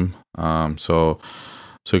the game. So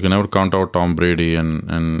you can never count out Tom Brady and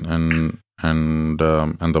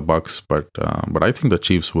the Bucks, but I think the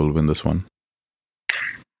Chiefs will win this one.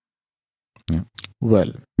 Yeah.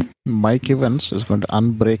 Well, Mike Evans is going to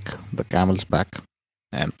unbreak the camel's back,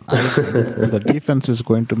 and I think the defense is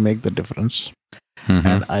going to make the difference.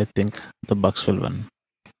 And I think the Bucks will win.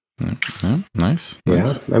 Yeah, nice.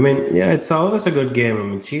 Yeah, I mean, it's always a good game. I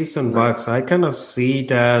mean, Chiefs and Bucks, I kind of see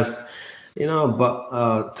it as,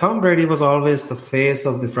 but Tom Brady was always the face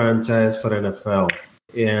of the franchise for NFL.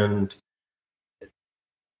 And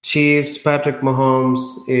Chiefs, Patrick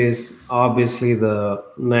Mahomes is obviously the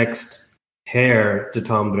next heir to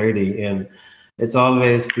Tom Brady. And it's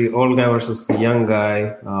always the old guy versus the young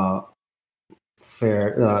guy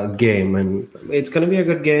fair game. And it's going to be a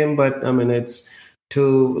good game, but I mean, it's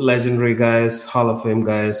two legendary guys, Hall of Fame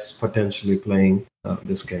guys, potentially playing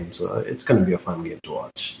this game. So it's going to be a fun game to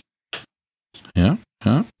watch. Yeah.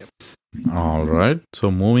 All right. So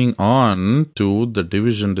moving on to the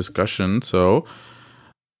division discussion. So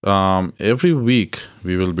every week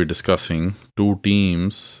we will be discussing two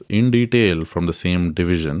teams in detail from the same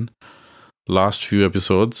division. Last few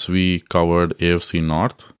episodes we covered AFC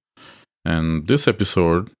North. And this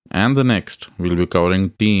episode and the next we'll be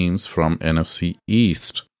covering teams from NFC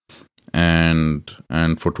East. And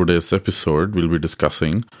for today's episode we'll be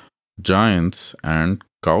discussing Giants and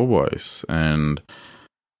Cowboys. And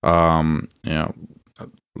coming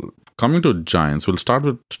to Giants, we'll start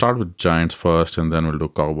with Giants first, and then we'll do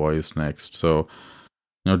Cowboys next. So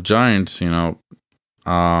Giants,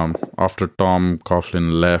 after Tom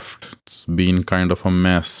Coughlin left, it's been kind of a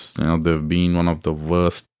mess. They've been one of the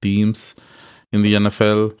worst teams in the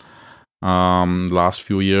NFL last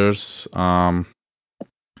few years.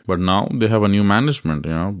 But now they have a new management,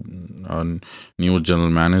 a new general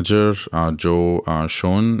manager, Joe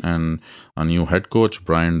Schoen, and a new head coach,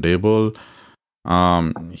 Brian Daboll.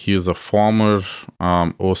 He is a former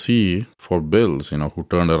OC for Bills, who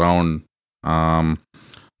turned around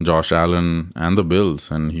Josh Allen and the Bills,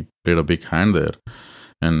 and he played a big hand there.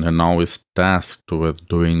 And now is tasked with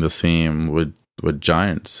doing the same with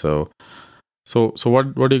Giants. So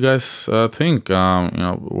what do you guys think?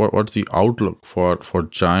 What's the outlook for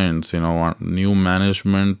Giants? New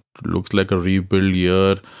management, looks like a rebuild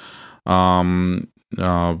year. I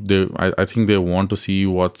think they want to see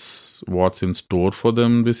what's in store for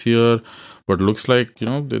them this year, but looks like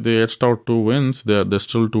they edged out 2 wins. They're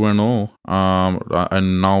still 2-0,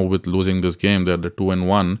 and now with losing this game, they're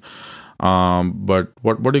 2-1. But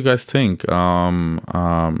what do you guys think,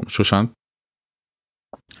 Sushant?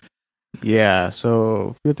 Yeah, so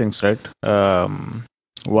a few things, right?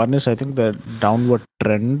 One is, I think the downward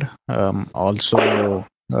trend also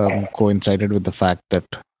coincided with the fact that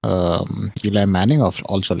Eli Manning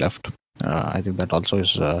also left. I think that also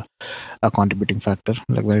is a contributing factor.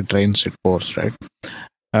 Like when it rains, it pours, right?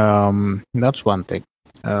 That's one thing.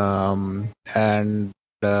 Like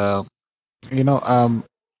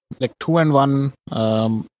 2-1.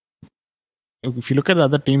 If you look at the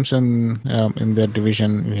other teams in their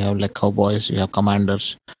division, you have like Cowboys, you have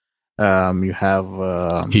Commanders, you have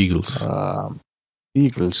Eagles.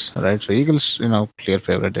 Eagles, right? So Eagles, clear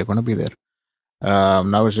favorite. They're going to be there.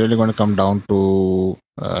 Now it's really going to come down to,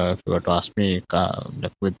 if you were to ask me,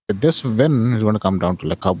 like with this win, it's going to come down to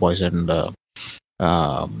like Cowboys and the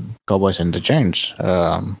Giants.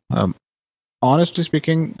 Honestly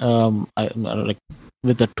speaking, I like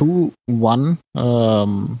with the 2-1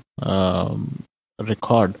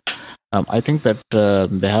 record. I think that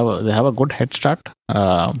they have a good head start,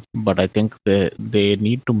 but I think they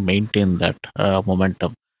need to maintain that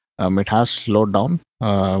momentum. It has slowed down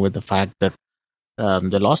with the fact that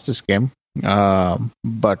they lost this game,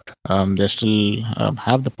 but they still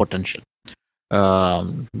have the potential.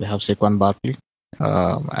 They have Saquon Barkley.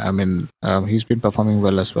 He's been performing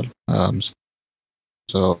well as well.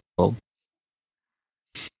 So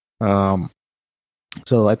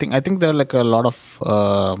I think there are like a lot of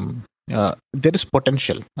there is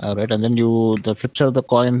potential, right? And then the flip side of the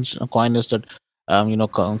coin is that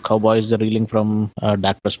Cowboys are reeling from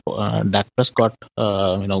Dak Prescott,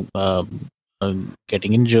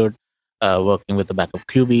 getting injured, working with the backup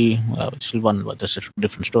QB, which is one, but that's a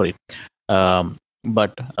different story. I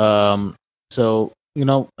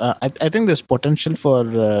think there's potential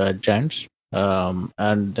for Giants.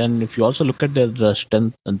 And then if you also look at their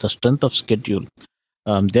strength of schedule,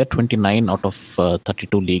 they're 29 out of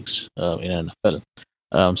 32 leagues in NFL.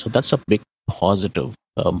 So that's a big positive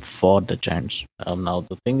for the Giants. Now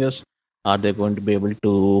the thing is, are they going to be able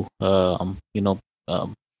to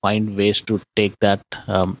find ways to take that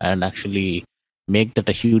and actually make that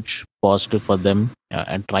a huge positive for them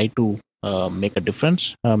and try to make a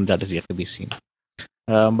difference? That is yet to be seen.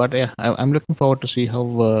 But yeah, I'm looking forward to see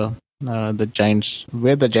how the Giants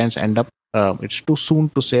end up. It's too soon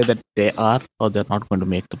to say that they are or they're not going to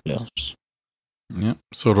make the playoffs. Yeah.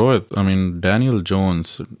 So Rohit, Daniel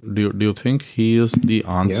Jones, do you think he is the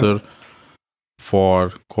answer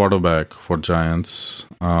for quarterback for Giants,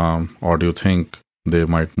 or do you think they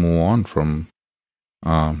might move on from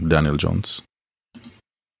Daniel Jones?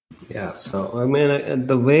 Yeah. So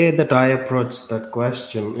the way that I approach that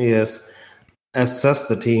question is assess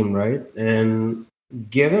the team, right? And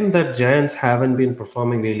given that Giants haven't been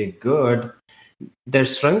performing really good, their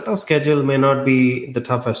strength of schedule may not be the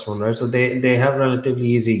toughest one, right? So they have relatively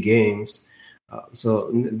easy games. So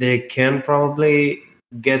they can probably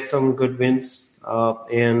get some good wins.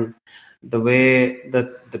 And the way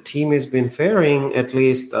that the team has been faring, at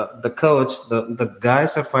least the coach, the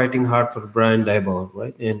guys are fighting hard for Brian Daboll,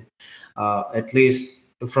 right? And at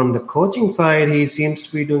least from the coaching side, he seems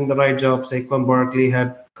to be doing the right job. Saquon Barkley had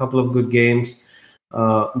a couple of good games.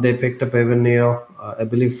 They picked up Evan Neal, I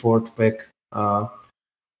believe 4th pick.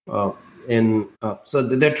 So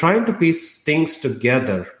they're trying to piece things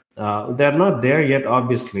together. They're not there yet,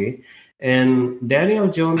 obviously. And Daniel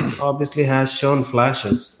Jones obviously has shown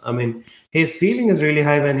flashes. His ceiling is really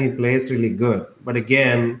high when he plays really good. But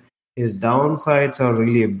again, his downsides are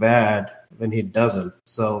really bad when he doesn't.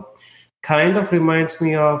 So kind of reminds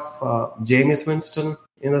me of Jameis Winston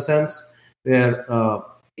in a sense, where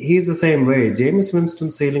he's the same way. Jameis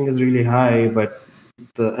Winston's ceiling is really high, but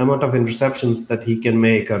the amount of interceptions that he can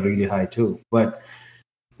make are really high too. But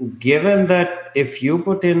given that if you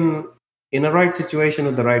put in a right situation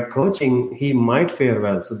with the right coaching, he might fare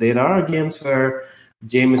well. So there are games where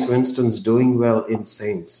Jameis Winston's doing well in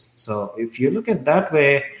Saints. So if you look at that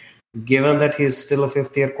way, given that he's still a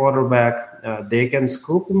 5th-year quarterback, they can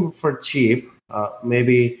scoop him for cheap,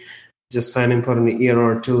 maybe just sign him for an year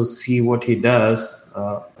or two, see what he does,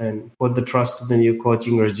 and put the trust in the new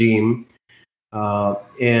coaching regime.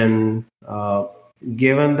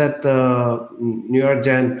 Given that the New York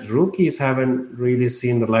Giants rookies haven't really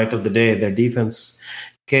seen the light of the day, their defense,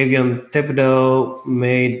 Kayvon Thibodeau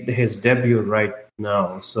made his debut right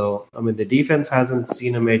now. So, the defense hasn't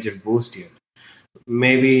seen a major boost yet.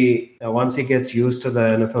 Maybe once he gets used to the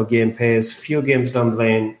NFL game pace, few games down the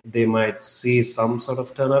lane, they might see some sort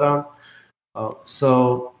of turnaround.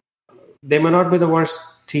 So they may not be the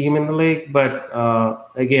worst team in the league, but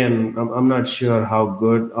again, I'm not sure how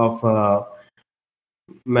good of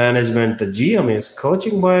management the GM is.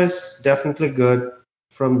 Coaching wise, definitely good.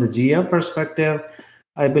 From the GM perspective,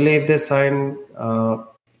 I believe they signed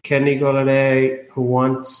Kenny Golladay, who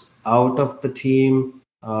wants out of the team.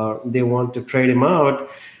 They want to trade him out.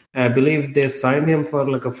 I believe they signed him for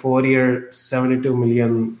like a 4-year, $72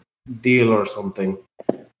 million deal or something.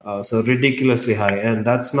 So ridiculously high. And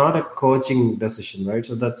that's not a coaching decision, right?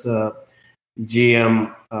 So that's a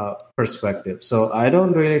GM perspective. So I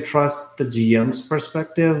don't really trust the GM's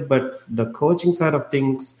perspective, but the coaching side of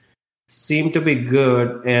things seem to be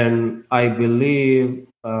good. And I believe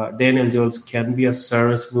Daniel Jones can be a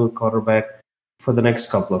serviceable quarterback for the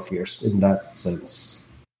next couple of years in that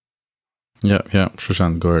sense. Yeah.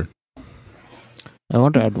 Sushant, go ahead. I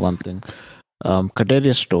want to add one thing.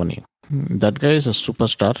 Kadarius Toney. That guy is a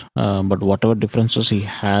superstar, but whatever differences he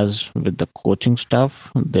has with the coaching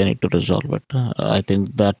staff, they need to resolve it. I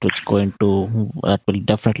think that will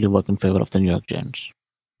definitely work in favor of the New York Giants.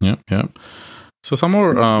 Yeah. So some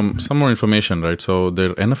more information, right? So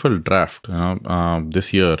their NFL draft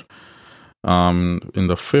this year, in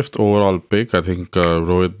the 5th overall pick, I think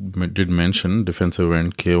Rohit did mention defensive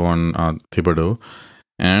end Kayvon Thibodeau,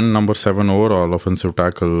 and number 7 overall offensive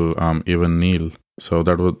tackle Evan Neal. So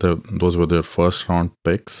those were their first round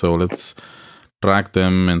picks. So let's track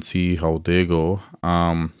them and see how they go.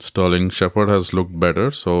 Sterling Shepard has looked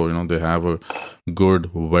better, so they have a good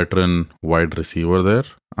veteran wide receiver there.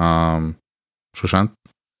 Sushant.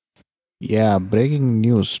 Yeah, breaking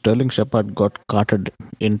news. Sterling Shepard got carted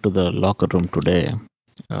into the locker room today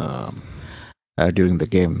um, during the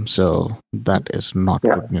game. So that is not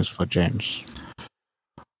good news for Giants.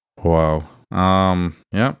 Wow.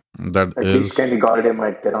 Yeah, that At is. least Kenny Golladay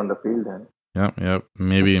might get on the field then. Yeah.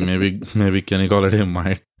 Maybe Kenny Golladay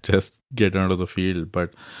might just get onto the field,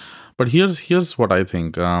 but here's what I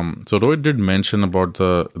think. So Rohit did mention about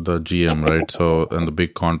the GM, right? So, and the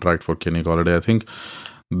big contract for Kenny Golladay. I think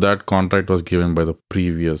that contract was given by the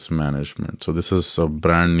previous management. So this is a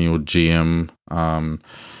brand new GM.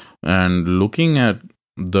 And looking at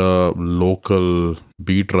the local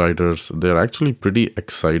beat writers, they're actually pretty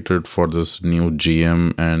excited for this new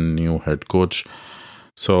GM and new head coach.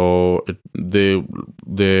 So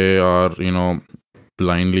they are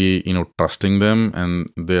blindly trusting them, and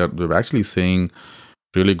they're actually saying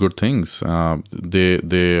really good things.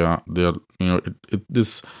 They are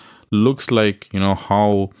this looks like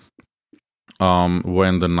how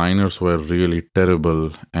when the Niners were really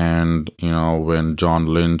terrible, and when John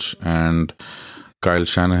Lynch and Kyle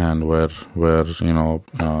Shanahan were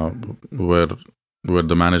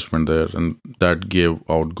the management there, and that gave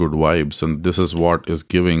out good vibes, and this is what is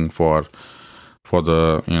giving for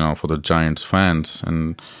the Giants fans,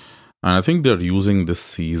 and I think they're using this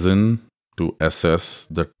season to assess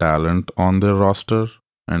the talent on their roster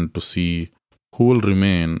and to see who will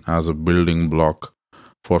remain as a building block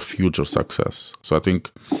for future success. So I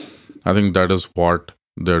think that is what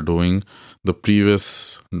they're doing. The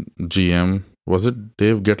previous GM, was it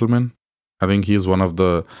Dave Gettleman? I think he's one of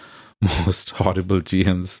the most horrible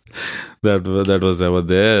GMs that was ever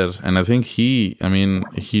there, and I think he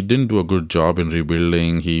didn't do a good job in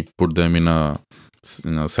rebuilding. He put them in a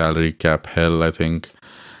salary cap hell, I think,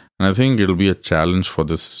 and I think it'll be a challenge for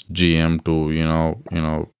this GM to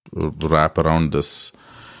wrap around this.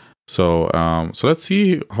 So let's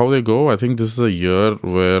see how they go. I think this is a year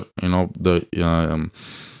where the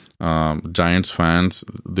Giants fans,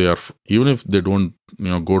 they are, even if they don't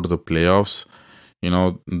go to the playoffs,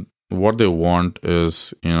 what they want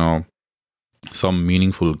is some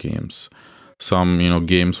meaningful games, some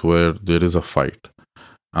games where there is a fight,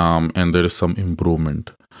 and there is some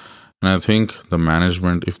improvement. And I think the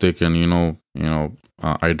management, if they can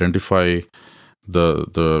identify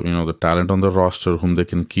the talent on the roster whom they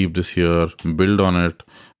can keep this year, build on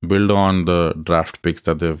the draft picks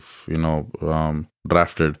that they've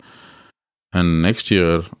drafted, and next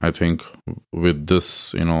year, I think with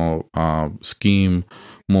this scheme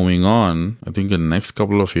moving on, I think in the next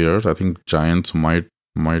couple of years, I think Giants might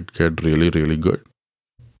get really, really good.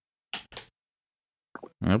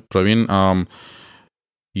 Yeah, Praveen,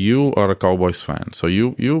 you are a Cowboys fan, so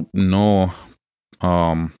you know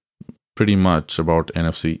pretty much about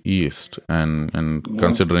NFC East, and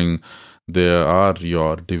considering they are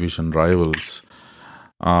your division rivals,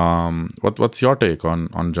 what's your take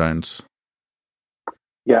on Giants?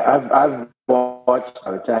 Yeah, I've watched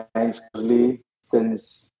Giants closely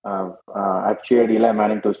since I've cheered Eli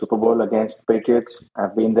Manning to a Super Bowl against the Patriots.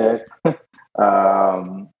 I've been there.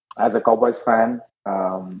 As a Cowboys fan,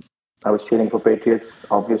 I was cheering for Patriots,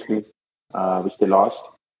 obviously, which they lost.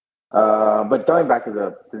 But going back to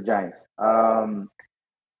the Giants,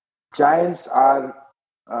 Giants had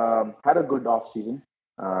a good offseason.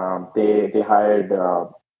 They hired a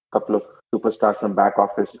couple of superstars from back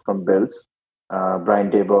office from Bills,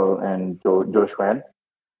 Brian Daboll and Joe Schwan.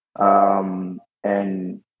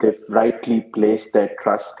 And they've rightly placed their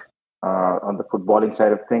trust on the footballing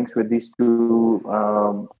side of things with these two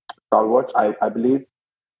stalwarts, I believe.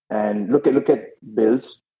 And look at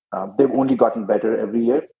Bills. They've only gotten better every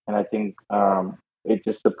year, and I think it's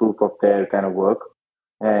just the proof of their kind of work.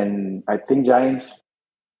 And I think Giants,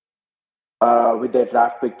 with their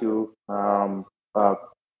draft pick too,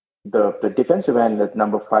 the defensive end at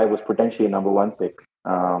number 5 was potentially a number 1 pick.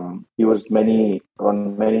 He was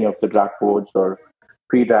on many of the draft boards or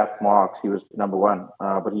pre-draft mocks. He was number 1,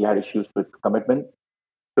 but he had issues with commitment.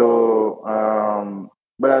 So,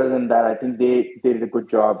 but other than that, I think they did a good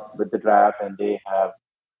job with the draft, and they have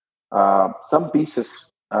some pieces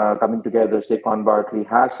coming together. Saquon Barkley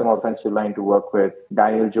has some offensive line to work with.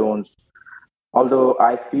 Daniel Jones, although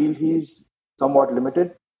I feel he's somewhat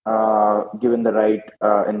limited, given the right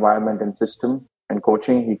environment and system and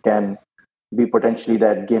coaching, he can be potentially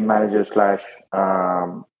that game manager slash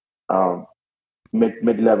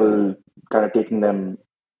mid-level, kind of taking them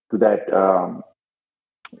to that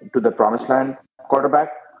to the promised land quarterback.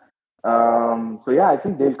 So yeah, I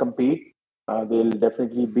think they'll compete. they'll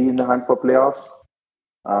definitely be in the hunt for playoffs.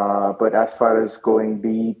 But as far as going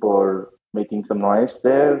deep or making some noise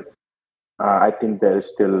there, I think they're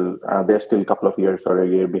still a couple of years or a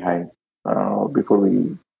year behind before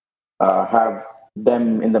we have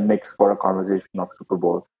them in the mix for a conversation of Super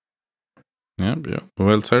Bowl. Yeah.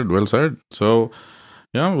 Well said. Well said. So,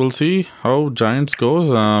 yeah, we'll see how Giants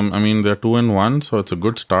goes. I mean, they're 2-1, so it's a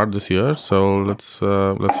good start this year. So let's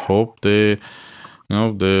hope they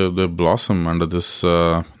blossom under this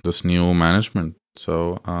new management.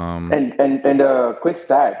 So and a quick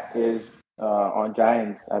stat is on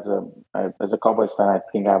Giants as a Cowboys fan. I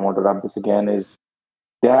think I want to rub this again. Is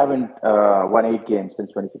they haven't won 8 games since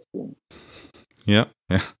 2016. Yeah.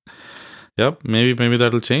 Yep. Maybe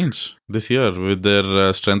that'll change this year with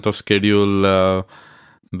their strength of schedule.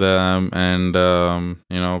 Which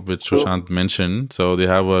Sushant mentioned. So they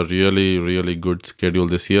have a really, really good schedule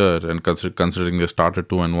this year, and considering they started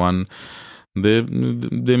 2-1,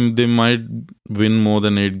 they might win more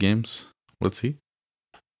than 8 games. Let's see.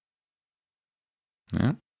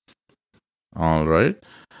 Yeah. All right.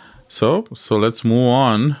 So let's move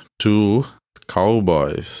on to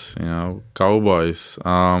Cowboys. Cowboys.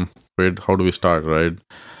 Wait, how do we start? Right.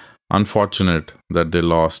 Unfortunate that they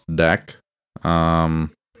lost Dak. And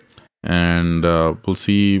we'll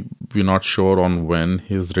see. We're not sure on when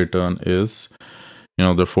his return is.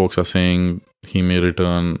 The folks are saying he may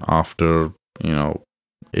return after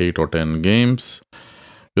 8 or 10 games.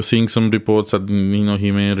 We're seeing some reports that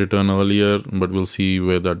he may return earlier, but we'll see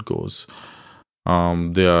where that goes.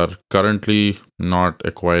 They are currently not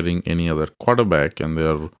acquiring any other quarterback, and they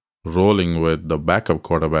are rolling with the backup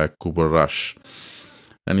quarterback, Cooper Rush,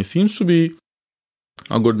 and he seems to be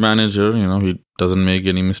a good manager. He doesn't make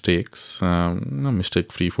any mistakes,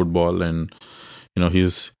 mistake-free football, and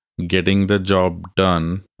he's getting the job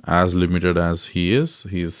done. As limited as he is,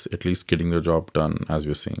 he's at least getting the job done, as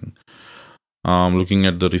we're seeing. Looking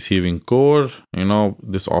at the receiving core,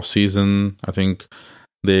 this offseason, I think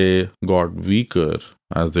they got weaker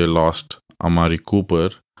as they lost Amari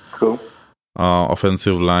Cooper. Cool.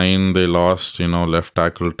 Offensive line, they lost, left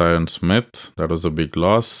tackle Tyron Smith. That was a big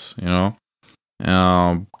loss,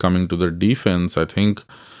 Coming to the defense, I think,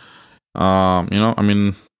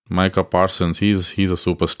 Micah Parsons, he's a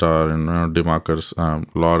superstar, and DeMarcus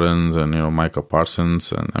Lawrence and Micah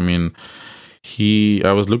Parsons, and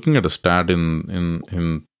I was looking at a stat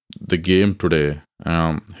in the game today.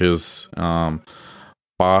 His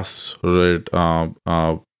pass rate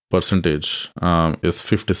percentage is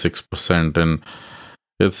 56%, and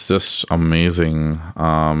it's just amazing.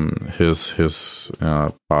 His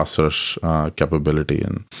passers capability,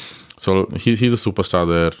 and so he's a superstar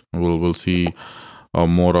there. We'll see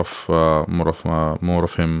more of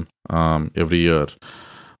him every year.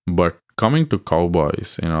 But coming to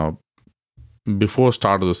Cowboys, before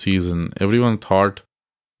start of the season, everyone thought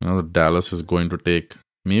that Dallas is going to take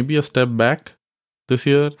maybe a step back this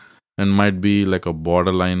year and might be like a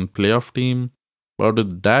borderline playoff team. But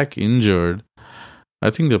with Dak injured,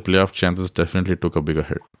 I think the playoff chances definitely took a bigger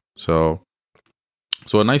hit. So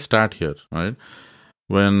a nice stat here, right?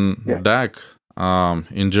 When Dak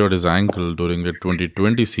injured his ankle during the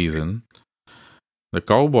 2020 season, the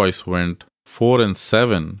Cowboys went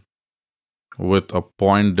 4-7 with a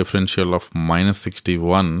point differential of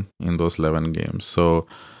 -61 in those 11 games. So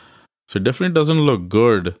it definitely doesn't look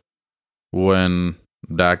good when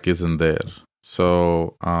Dak isn't there.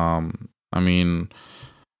 So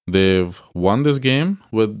they've won this game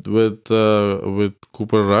with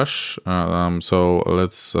Cooper Rush. So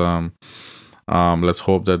let's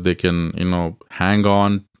hope that they can hang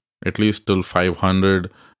on at least till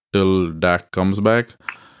 500 till Dak comes back.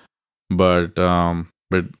 But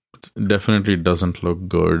it definitely doesn't look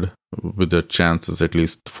good with their chances, at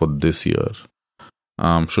least for this year.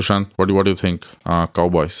 Sushant, what do you think?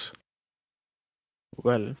 Cowboys.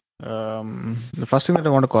 Well, the first thing that I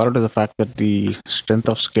want to call out is the fact that the strength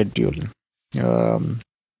of schedule,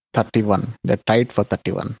 31, they're tied for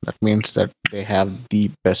 31. That means that they have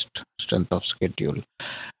the best strength of schedule.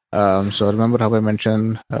 So remember how I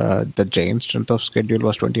mentioned the Giants' strength of schedule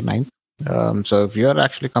was 29th. So if you're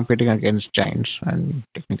actually competing against Giants, and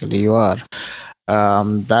technically you are,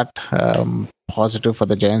 that positive for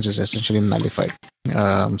the Giants is essentially nullified.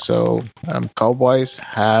 So Cowboys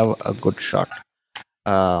have a good shot.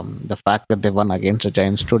 The fact that they won against the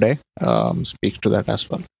Giants today speaks to that as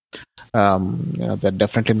well. They're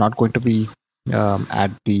definitely not going to be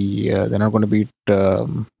they're not going to beat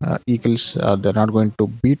Eagles. They're not going to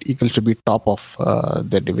beat Eagles to be top of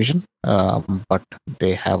their division, but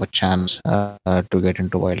they have a chance to get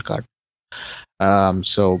into wild card.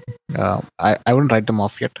 So I wouldn't write them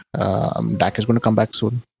off yet. Dak is going to come back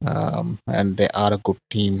soon, and they are a good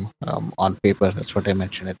team on paper. That's what I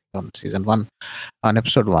mentioned I think, on season 1, on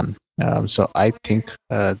episode 1. So I think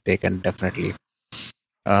they can definitely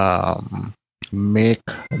make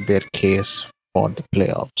their case for the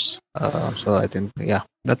playoffs. So I think, yeah,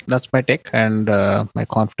 that's my take, and my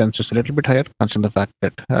confidence is a little bit higher, considering the fact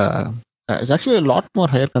that it's actually a lot more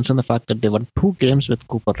higher, considering the fact that they won 2 games with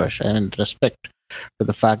Cooper Rush, and in respect to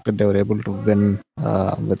the fact that they were able to win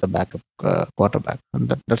with a backup quarterback,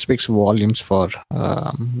 and that speaks volumes for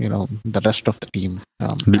the rest of the team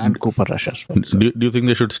and Cooper Rush as well. So. Do you think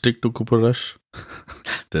they should stick to Cooper Rush?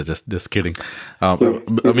 They're just kidding. I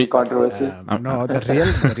mean, controversy. No,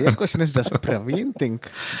 the real question is, does Praveen think?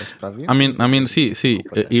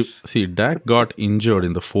 See, Dak got injured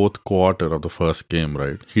in the 4th quarter of the first game,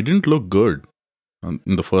 right? He didn't look good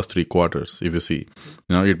in the first 3 quarters. If you see,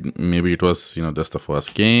 maybe it was just the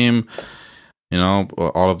first game,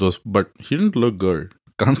 all of those, but he didn't look good.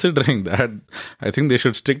 Considering that, I think they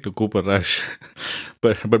should stick to Cooper Rush.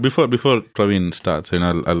 but before Praveen starts,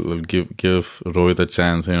 I'll give Rohit a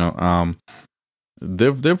chance.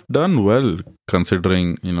 They've done well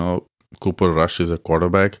considering Cooper Rush is a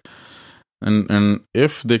quarterback, and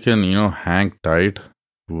if they can hang tight,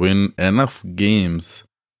 win enough games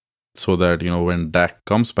so that when Dak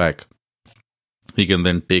comes back, he can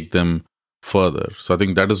then take them further. So I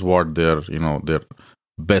think that is what their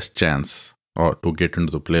best chance or to get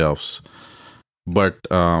into the playoffs. But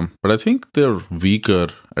I think they're weaker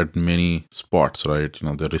at many spots, right?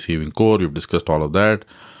 Their receiving core, we've discussed all of that.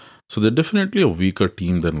 So they're definitely a weaker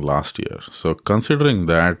team than last year. So considering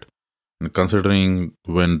that, and considering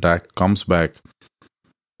when Dak comes back,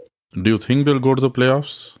 do you think they'll go to the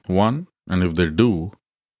playoffs? One, and if they do,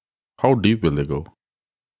 how deep will they go?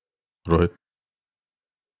 Rohit?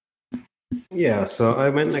 Yeah, so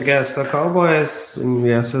I guess the Cowboys,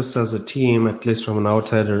 yes, as a team, at least from an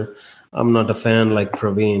outsider, I'm not a fan like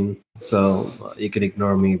Praveen, so you can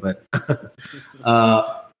ignore me. But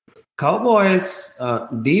Cowboys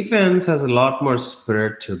defense has a lot more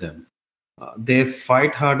spirit to them. They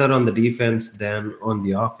fight harder on the defense than on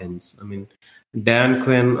the offense. I mean, Dan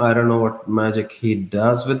Quinn, I don't know what magic he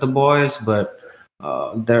does with the boys, but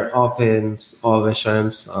their offense always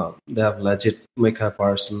shines. They have legit Micah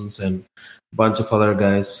Parsons and a bunch of other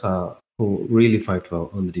guys who really fight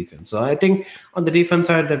well on the defense. So I think on the defense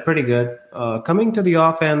side, they're pretty good. Coming to the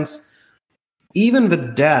offense, even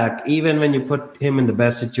with Dak, even when you put him in the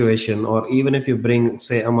best situation, or even if you bring,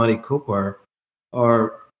 say, Amari Cooper,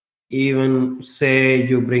 or even say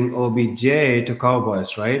you bring OBJ to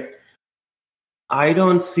Cowboys, right? I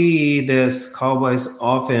don't see this Cowboys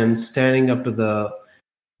offense standing up to the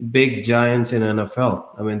big giants in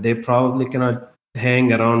NFL. I mean, they probably cannot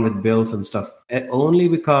hang around with Bills and stuff, only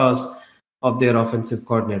because of their offensive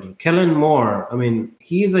coordinator. Kellen Moore, I mean,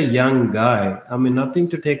 he's a young guy. I mean, nothing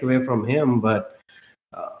to take away from him, but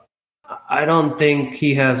I don't think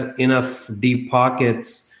he has enough deep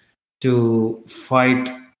pockets to fight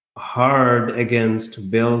hard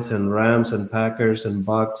against Bills and Rams and Packers and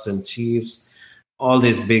Bucks and Chiefs, all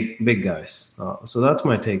these big guys. So that's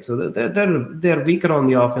my take. So they're weaker on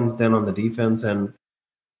the offense than on the defense. And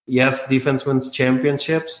yes, defense wins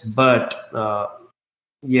championships, but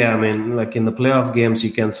yeah, I mean, like in the playoff games,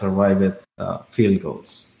 you can survive with field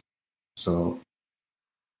goals. So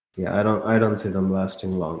yeah, I don't see them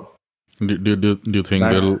lasting long. Do you think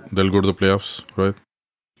they'll go to the playoffs, right?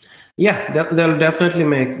 Yeah, they'll definitely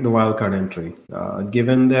make the wild card entry.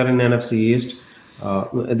 Given they're in NFC East,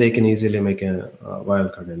 they can easily make a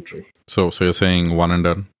wild card entry. So you're saying one and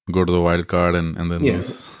done, go to the wild card and then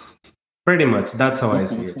lose? Pretty much. That's how I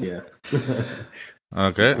see it. Yeah.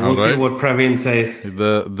 Okay, we'll see what Praveen says.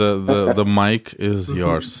 The mic is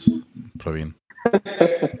yours, Praveen.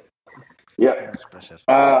 Yeah,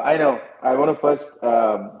 I know. I want to first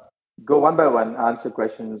go one by one, answer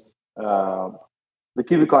questions. The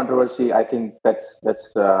QB controversy, I think that's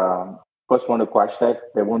first want to quash that.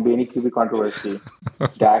 There won't be any QB controversy.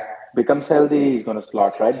 Dak becomes healthy, he's going to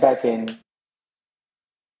slot right back in.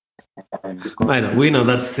 I know, we know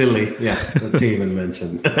that's silly. Yeah, that you even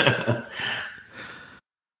mentioned.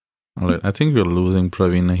 All right, I think we're losing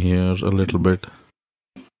Praveen here a little bit.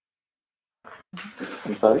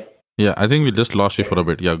 I'm sorry? Yeah, I think we just lost you for a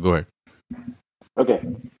bit. Yeah, go ahead. Okay.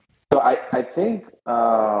 So I think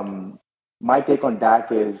my take on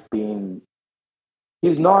Dak is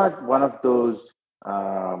he's not one of those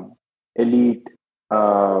elite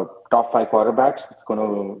top 5 quarterbacks that's going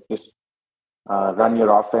to just run your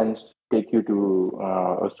offense, take you to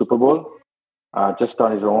a Super Bowl just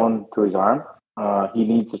on his own through his arm. he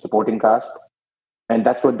needs a supporting cast, and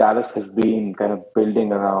that's what Dallas has been kind of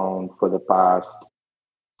building around for the past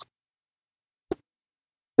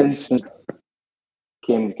since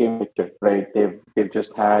came picture, right? They've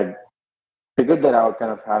just had figured that out,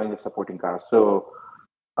 kind of having a supporting cast. So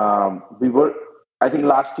we were, I think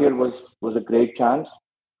last year was a great chance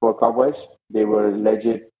for Cowboys. They were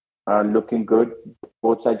legit, looking good,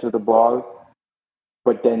 both sides of the ball.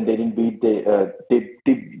 But then they didn't beat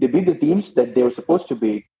they beat the teams that they were supposed to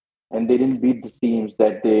beat, and they didn't beat the teams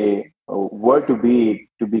that they were to be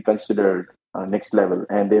considered next level.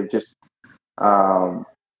 And they've just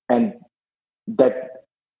and that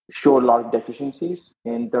show a lot of deficiencies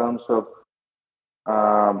in terms of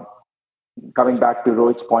um, coming back to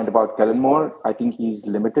Rohit's point about Kellen Moore. I think he's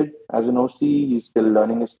limited as an OC. He's still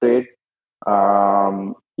learning his trade.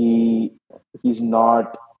 He's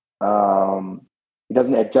not. He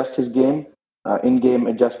doesn't adjust his game. In-game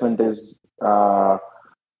adjustment is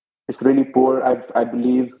it's really poor. I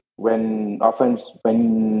believe when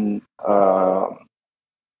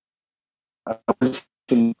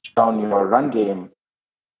down your run game,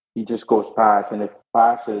 he just goes pass, and if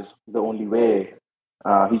pass is the only way,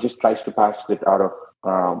 he just tries to pass it out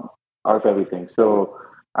of everything. So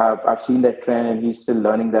I've seen that trend, and he's still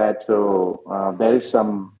learning that. So there's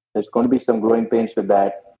going to be some growing pains with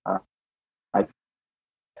that. I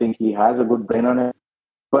think he has a good brain on it,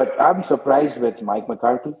 but I'm surprised with Mike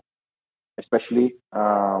McCarthy, especially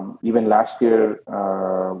even last year.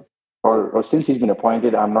 Or since he's been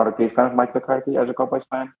appointed, I'm not a great fan of Mike McCarthy as a Cowboys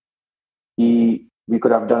fan. We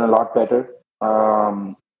could have done a lot better.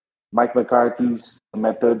 Mike McCarthy's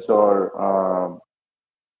methods are,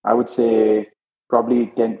 I would say, probably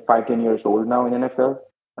 10 years old now in NFL.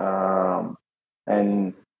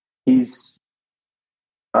 And he's,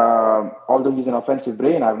 although he's an offensive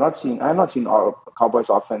brain, I've not seen Cowboys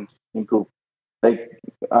offense improve. Like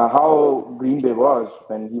how Green Bay was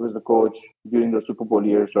when he was the coach during the Super Bowl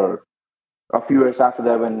years, or a few years after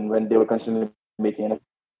that when they were constantly making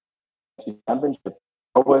NFC championship.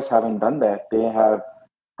 Cowboys haven't done that. They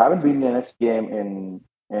haven't been in the NFC game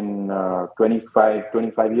in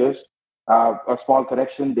 25 years. A small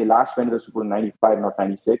correction: they last went to the Super Bowl in '95, not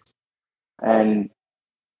 '96. And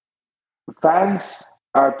fans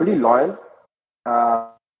are pretty loyal.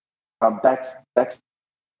 That's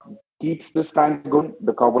keeps this fans going.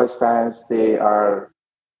 The Cowboys fans, they are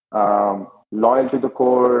loyal to the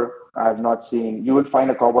core. I've not seen. You will find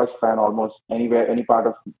a Cowboys fan almost anywhere, any part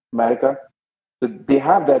of America. So they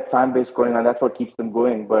have that fan base going, and that's what keeps them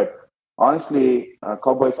going. But honestly,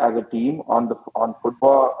 Cowboys as a team on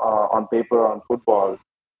football, on paper, on football,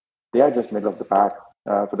 they are just middle of the pack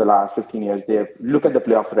for the last 15 years. They look at the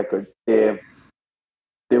playoff record. They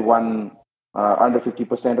won under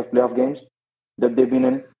 50% of playoff games that they've been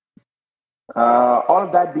in. All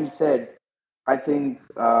of that being said, I think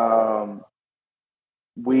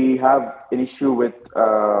we have an issue with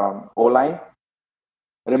O-line.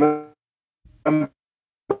 Remember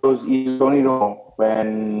those Tony Romo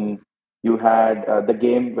when you had the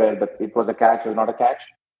game where it was a catch or not a catch?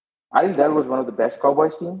 I think that was one of the best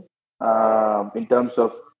Cowboys team in terms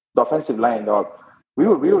of the offensive line. We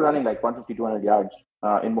were running like 150, 200 yards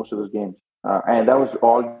in most of those games, and that was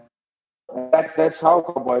all. That's how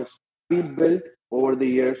Cowboys been built over the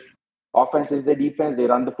years. Offense is the defense. They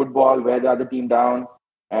run the football, wear the other team down,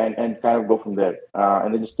 and kind of go from there,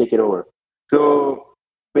 and then just take it over. So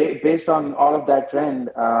based on all of that trend,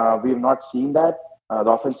 we have not seen that. The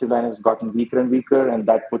offensive line has gotten weaker and weaker, and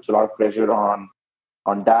that puts a lot of pressure on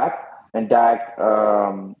Dak. And Dak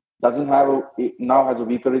doesn't have now has a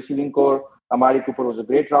weaker receiving core. Amari Cooper was a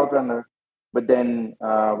great route runner, but then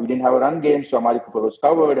we didn't have a run game, so Amari Cooper was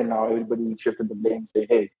covered, and now everybody shifted the blame, say,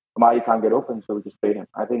 "Hey, Amari can't get open, so we just trade him."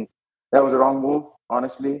 I think that was a wrong move,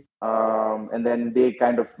 honestly. And then they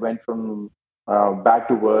kind of went from bad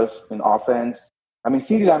to worse in offense. I mean,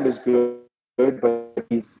 CeeDee Lamb is good, but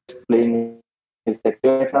he's playing his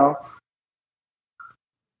sector right now.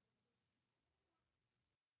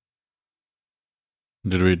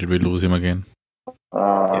 Did we lose him again?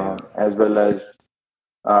 As well as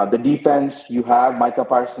the defense, you have Micah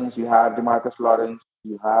Parsons, you have DeMarcus Lawrence,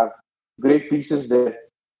 you have great pieces there,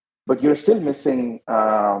 but you're still missing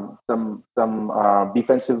some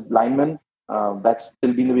defensive linemen. That's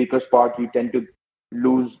still been the weaker spot. You tend to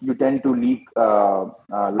leak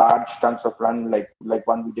large chunks of run like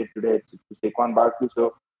one we did today to Saquon Barkley.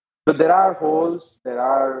 So there are holes, there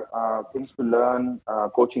are things to learn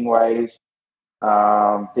coaching wise,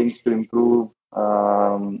 things to improve,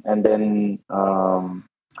 and then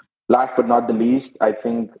last but not the least, I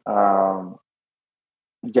think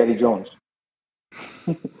Jerry Jones.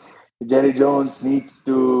 Jerry Jones needs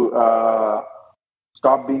to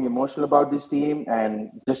stop being emotional about this team and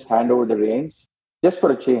just hand over the reins, just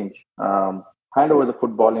for a change. Hand over the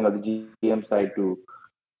footballing or the GM side to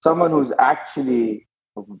someone who's actually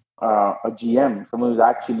a GM, someone who's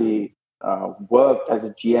actually worked as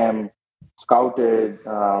a GM, scouted,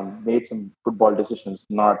 made some football decisions,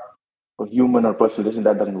 not a human or personal decision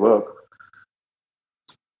that doesn't work.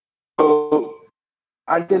 So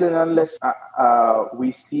until and unless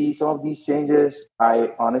we see some of these changes,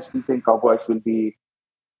 I honestly think Cowboys will be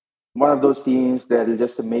one of those teams that will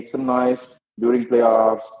just make some noise during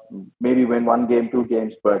playoffs, maybe win one game, 2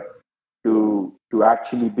 games, but to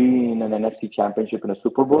actually be in an NFC Championship in a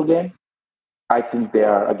Super Bowl game, I think they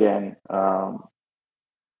are again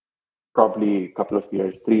probably a couple of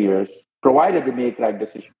years, 3 years, provided they make right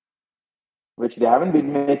decisions, which they haven't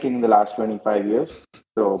been making in the last 25 years.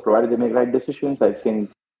 So provided they make right decisions, I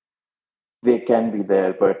think they can be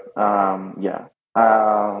there. But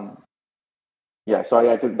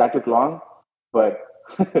sorry, that took long, but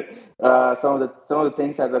some of the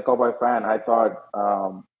things as a Cowboy fan I thought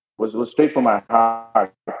was straight from my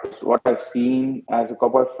heart. What I've seen as a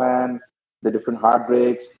Cowboy fan, the different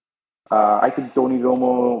heartbreaks. I think Tony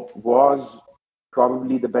Romo was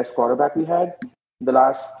probably the best quarterback we had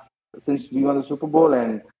since we won the Super Bowl,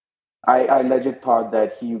 and I legit thought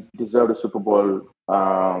that he deserved a Super Bowl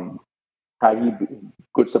had he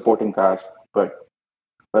good supporting cast. But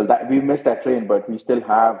that we missed that train, but we still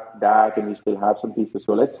have Dak and we still have some pieces.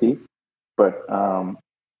 So let's see. But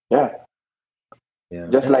Yeah.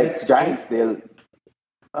 just And like Giants, they'll.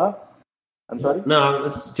 I'm sorry. No,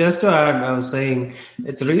 it's just to add, I was saying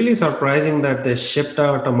it's really surprising that they shipped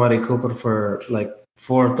out Amari Cooper for like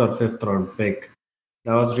 4th or 5th round pick.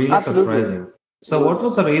 That was really Absolutely. surprising. So, what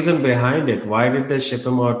was the reason behind it? Why did they ship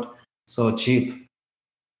him out so cheap?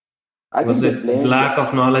 I Was think they it blamed. lack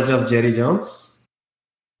of knowledge of Jerry Jones?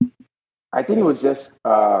 I think it was just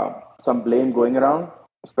some blame going around,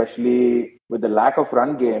 especially with the lack of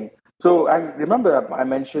run game. So, as remember, I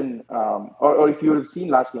mentioned, or if you would have seen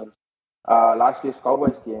last year's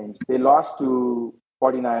Cowboys games, they lost to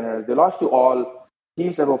 49ers. They lost to all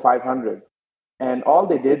teams above 500. And all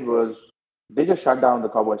they did was they just shut down the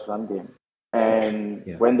Cowboys' run game. And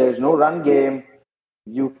when there's no run game,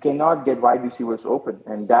 you cannot get wide receivers open.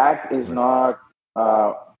 And that is not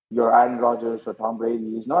your Aaron Rodgers or Tom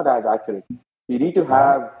Brady. He's not as accurate. You need to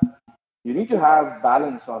have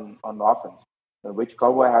balance on offense, which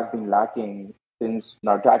Cowboy has been lacking since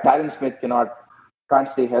now. Tyron Smith can't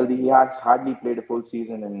stay healthy. He has hardly played a full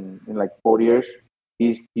season in like 4 years.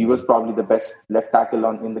 He was probably the best left tackle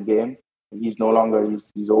in the game. He's no longer.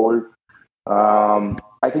 He's old.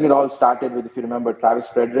 I think it all started with, if you remember, Travis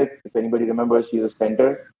Frederick. If anybody remembers, he's a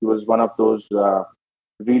center. He was one of those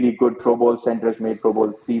really good Pro Bowl centers, made Pro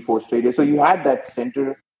Bowl 3-4 straight years. So you had that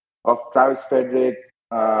center of Travis Frederick,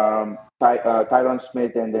 Tyron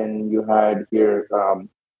Smith, and then you had here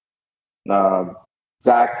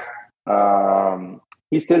Zach.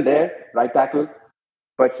 He's still there, right tackle,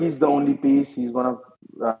 but he's the only piece. He's one of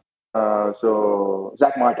so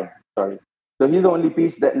Zach Martin. Sorry. So he's the only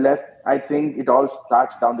piece that left. I think it all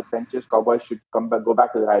starts down the trenches. Cowboys should go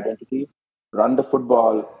back to their identity, run the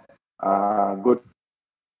football, good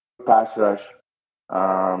pass rush,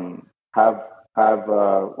 have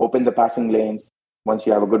open the passing lanes. Once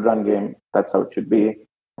you have a good run game, that's how it should be.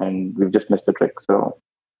 And we've just missed the trick. So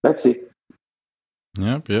let's see.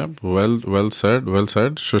 Yep. Well said.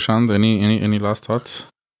 Sushant, any last thoughts?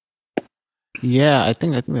 Yeah, I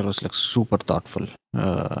think that was like super thoughtful.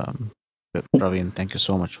 Praveen, thank you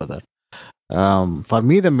so much for that. For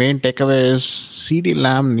me, the main takeaway is CeeDee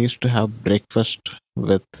Lamb needs to have breakfast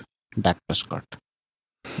with Dak Prescott,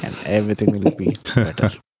 and everything will be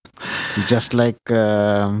better. Just like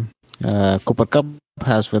Cooper Kupp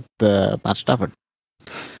has with Matt Stafford.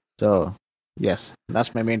 So, yes,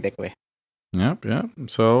 that's my main takeaway. Yep.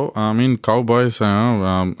 So, Cowboys,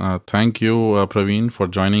 thank you, Praveen, for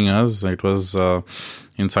joining us. It was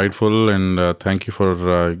insightful, and thank you for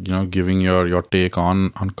giving your take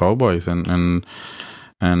on Cowboys, and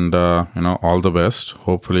all the best.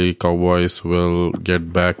 Hopefully, Cowboys will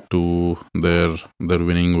get back to their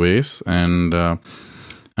winning ways, and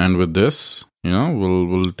with this,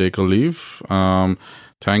 we'll take a leave.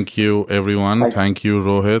 Thank you, everyone. Thank you,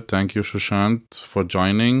 Rohit. Thank you, Sushant, for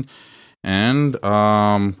joining. And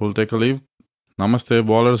we'll take a leave. Namaste,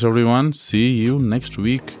 ballers, everyone. See you next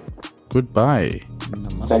week. Goodbye.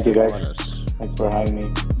 Namaste, Thank you, guys. ballers. Thanks for having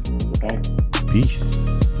me. Good night. Peace.